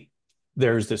me,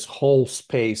 there's this whole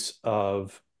space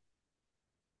of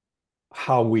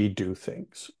how we do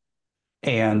things.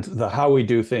 And the how we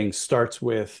do things starts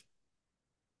with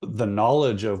the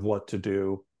knowledge of what to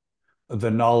do,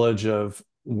 the knowledge of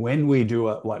when we do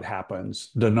it, what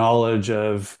happens, the knowledge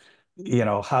of,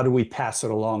 how do we pass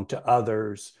it along to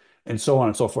others, and so on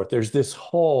and so forth. There's this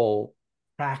whole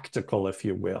practical, if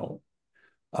you will,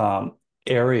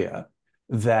 area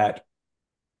that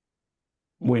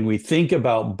when we think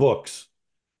about books,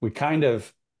 we kind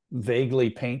of vaguely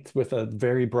paint with a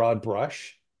very broad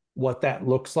brush what that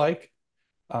looks like.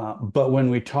 But when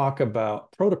we talk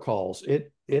about protocols,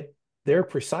 they're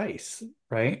precise,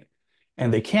 right?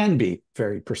 And they can be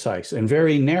very precise and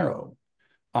very narrow.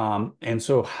 And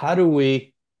so how do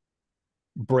we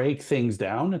break things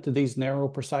down into these narrow,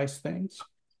 precise things?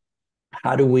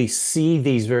 How do we see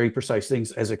these very precise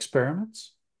things as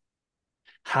experiments?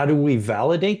 How do we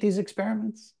validate these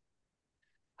experiments?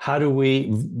 How do we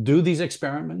do these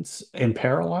experiments in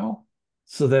parallel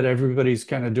so that everybody's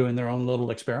kind of doing their own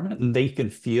little experiment and they can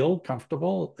feel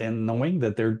comfortable in knowing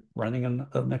that they're running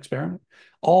an experiment?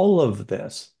 All of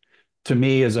this, to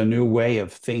me, is a new way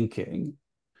of thinking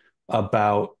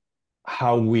about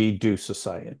how we do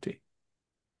society.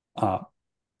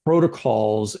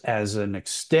 Protocols as an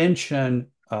extension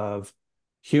of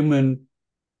human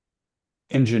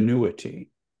ingenuity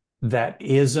that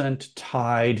isn't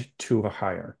tied to a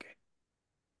hierarchy,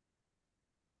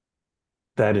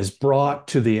 that is brought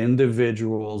to the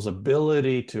individual's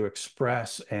ability to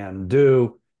express and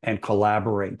do and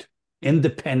collaborate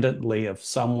independently of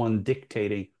someone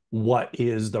dictating what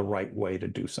is the right way to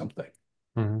do something.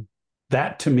 Mm-hmm.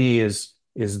 That to me is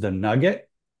the nugget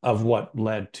of what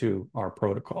led to our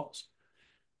protocols.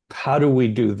 How do we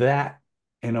do that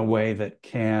in a way that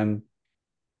can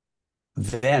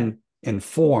then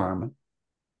inform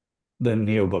the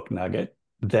NeoBook nugget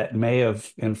that may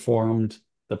have informed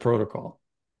the protocol?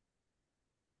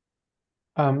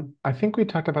 I think we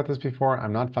talked about this before.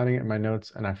 I'm not finding it in my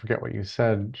notes, and I forget what you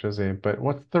said, Jose, but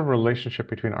what's the relationship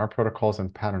between our protocols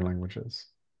and pattern languages?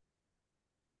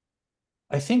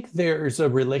 I think there's a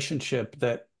relationship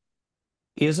that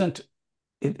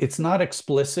it's not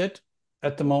explicit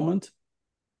at the moment,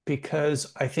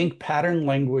 because I think pattern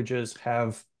languages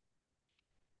have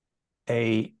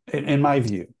in my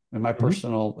view, in my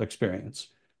personal experience,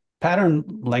 pattern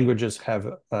languages have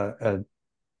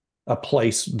a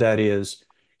place that is,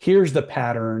 here's the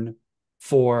pattern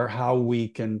for how we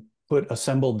can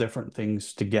assemble different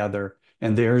things together,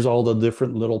 and there's all the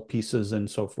different little pieces and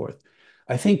so forth.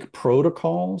 I think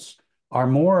protocols are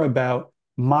more about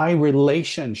my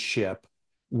relationship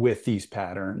with these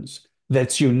patterns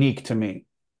that's unique to me,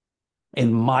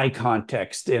 in my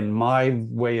context, in my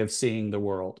way of seeing the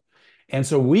world. And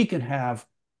so we can have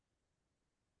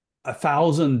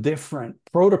 1,000 different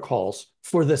protocols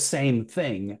for the same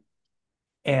thing,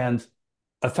 and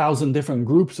 1,000 different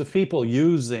groups of people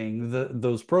using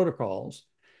those protocols,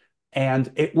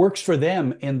 and it works for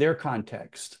them in their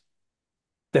context.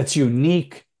 That's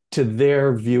unique to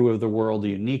their view of the world,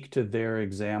 unique to their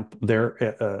example,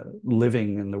 their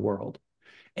living in the world.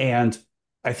 And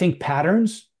I think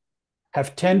patterns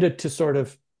have tended to sort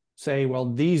of say,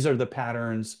 well, these are the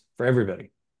patterns for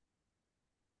everybody.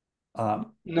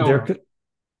 No,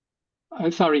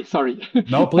 sorry.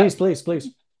 No, please.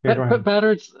 Yeah, go ahead.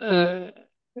 Patterns.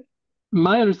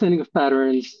 My understanding of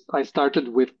patterns, I started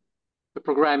with the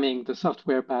programming, the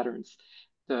software patterns,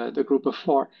 the group of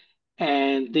four,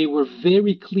 and they were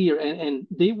very clear, and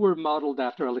they were modeled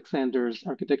after Alexander's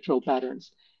architectural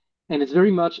patterns. And it's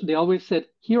very much, they always said,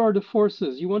 here are the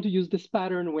forces. You want to use this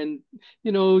pattern when,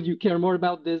 you care more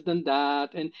about this than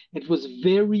that. And it was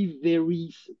very,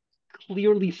 very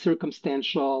clearly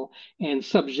circumstantial and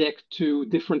subject to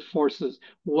different forces.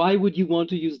 Why would you want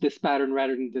to use this pattern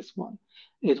rather than this one?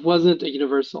 It wasn't a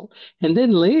universal. And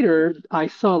then later, I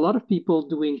saw a lot of people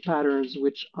doing patterns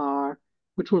which were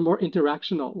more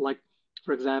interactional, like,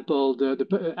 for example,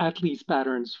 the athletes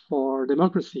patterns for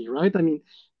democracy, right? I mean,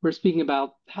 we're speaking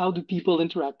about how do people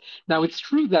interact. Now, it's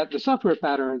true that the software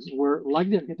patterns were,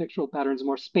 like the architectural patterns,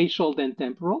 more spatial than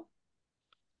temporal.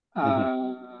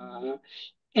 And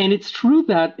it's true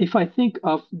that if I think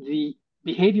of the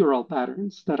behavioral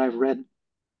patterns that I've read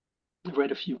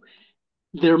a few,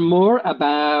 they're more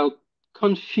about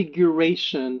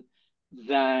configuration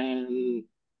than,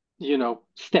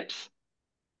 steps.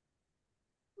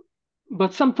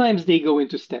 But sometimes they go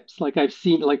into steps. Like I've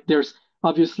seen, like there's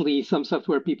Obviously, some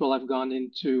software people have gone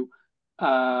into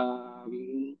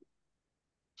the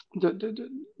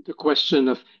question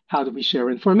of how do we share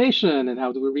information and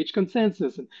how do we reach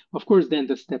consensus. And of course, then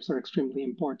the steps are extremely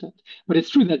important. But it's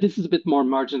true that this is a bit more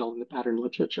marginal in the pattern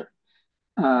literature.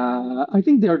 I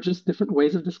think there are just different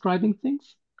ways of describing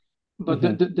things. But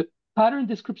the pattern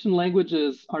description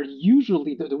languages are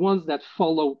usually the ones that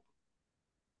follow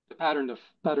the pattern of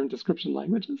pattern description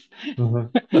languages.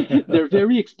 They're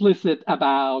very explicit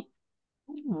about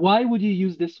why would you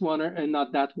use this one and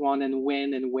not that one, and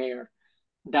when and where.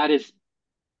 That is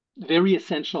very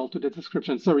essential to the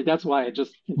description. Sorry, that's why I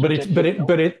just it's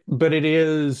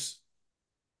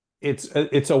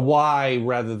a why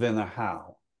rather than a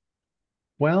how.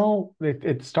 Well,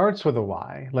 it starts with a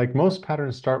why. Like most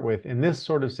patterns start with, in this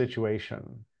sort of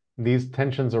situation, these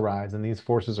tensions arise and these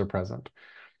forces are present.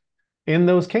 In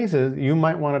those cases, you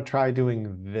might want to try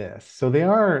doing this. So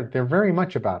they're very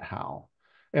much about how.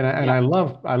 And I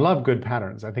love good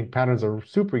patterns. I think patterns are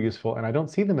super useful, and I don't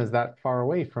see them as that far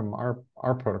away from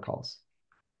our protocols.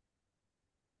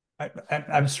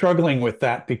 I'm struggling with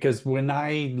that because when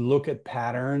I look at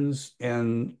patterns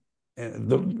and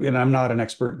I'm not an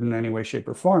expert in any way, shape,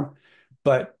 or form,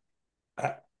 but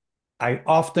I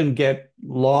often get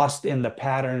lost in the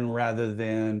pattern rather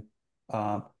than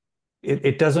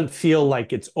it doesn't feel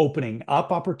like it's opening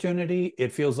up opportunity.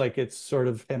 It feels like it's sort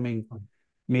of hemming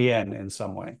me in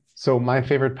some way. So my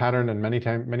favorite pattern, and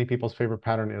many people's favorite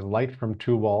pattern, is light from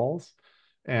two walls,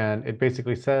 and it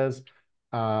basically says,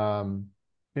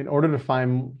 in order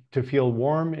to feel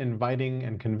warm, inviting,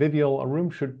 and convivial, a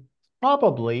room should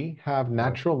probably have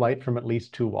natural light from at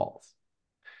least two walls.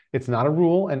 It's not a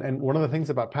rule, and one of the things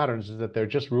about patterns is that they're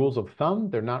just rules of thumb.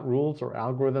 They're not rules or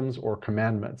algorithms or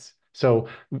commandments. So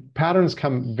patterns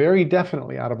come very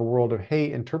definitely out of a world of,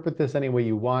 hey, interpret this any way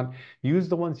you want, use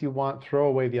the ones you want, throw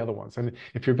away the other ones. And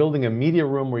if you're building a media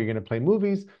room where you're going to play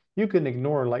movies, you can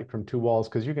ignore light from two walls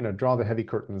because you're going to draw the heavy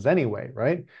curtains anyway,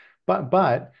 right? But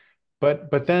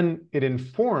then it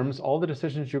informs all the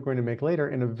decisions you're going to make later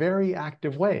in a very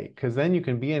active way, because then you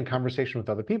can be in conversation with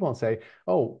other people and say,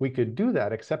 oh, we could do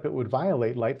that, except it would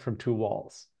violate light from two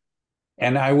walls.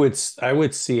 And I would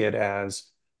see it as,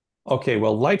 okay,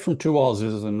 well, light from two walls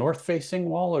is a north-facing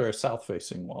wall or a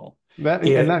south-facing wall?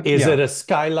 Is it a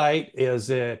skylight? Is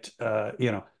it,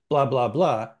 blah, blah,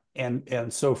 blah.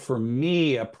 And so for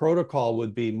me, a protocol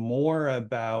would be more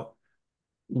about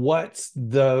what's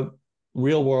the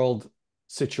real world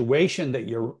situation that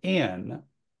you're in,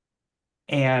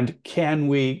 and can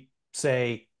we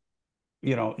say,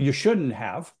 you shouldn't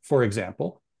have, for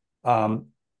example,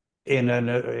 in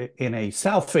a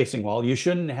south-facing wall, you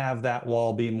shouldn't have that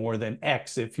wall be more than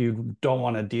X if you don't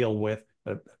want to deal with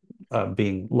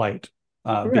being light,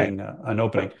 being an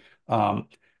opening.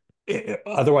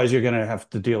 Otherwise, you're going to have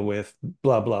to deal with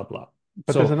blah, blah, blah.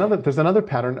 But there's another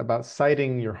pattern about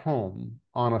siting your home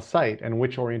on a site and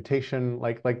which orientation,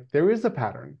 like there is a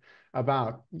pattern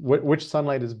about which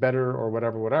sunlight is better or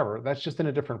whatever. That's just in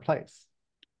a different place.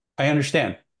 I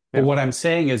understand. But what I'm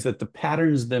saying is that the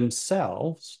patterns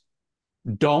themselves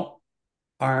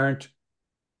aren't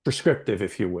prescriptive,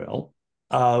 if you will,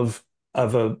 of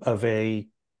a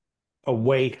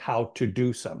way how to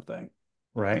do something,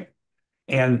 right?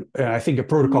 And I think a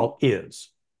protocol is.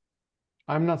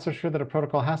 I'm not so sure that a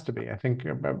protocol has to be. I think,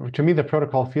 to me, the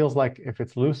protocol feels like if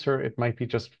it's looser, it might be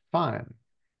just fine.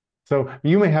 So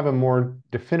you may have a more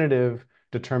definitive,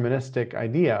 deterministic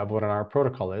idea of what an R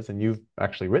protocol is, and you've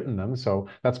actually written them. So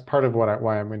that's part of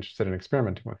why I'm interested in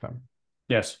experimenting with them.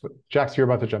 Yes. Jax, you're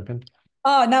about to jump in.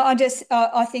 Oh, no,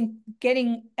 I think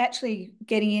getting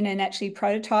in and actually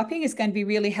prototyping is going to be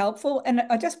really helpful. And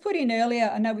I just put in earlier,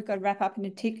 I know we've got to wrap up in a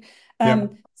tick,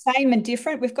 same and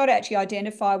different. We've got to actually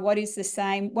identify what is the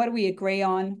same, what do we agree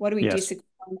on, what do we disagree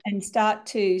on, and start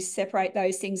to separate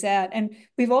those things out. And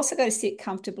we've also got to sit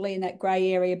comfortably in that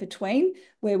grey area between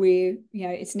where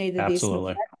it's neither this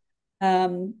nor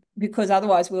that. Because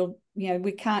otherwise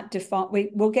we can't define,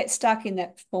 we'll get stuck in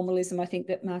that formalism, I think,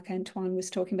 that Marc-Antoine was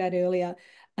talking about earlier.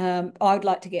 I would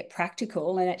like to get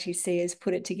practical and actually see us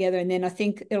put it together. And then I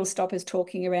think it'll stop us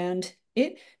talking around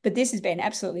it. But this has been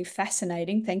absolutely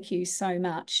fascinating. Thank you so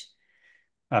much.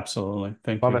 Absolutely.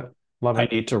 Thank you. Love it. I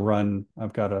need to run.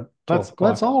 I've got a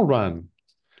let's all run.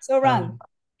 So run.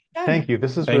 Thank you.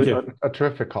 This is really a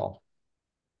terrific call.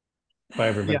 Bye,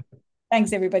 everybody.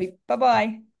 Thanks, everybody.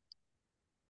 Bye-bye.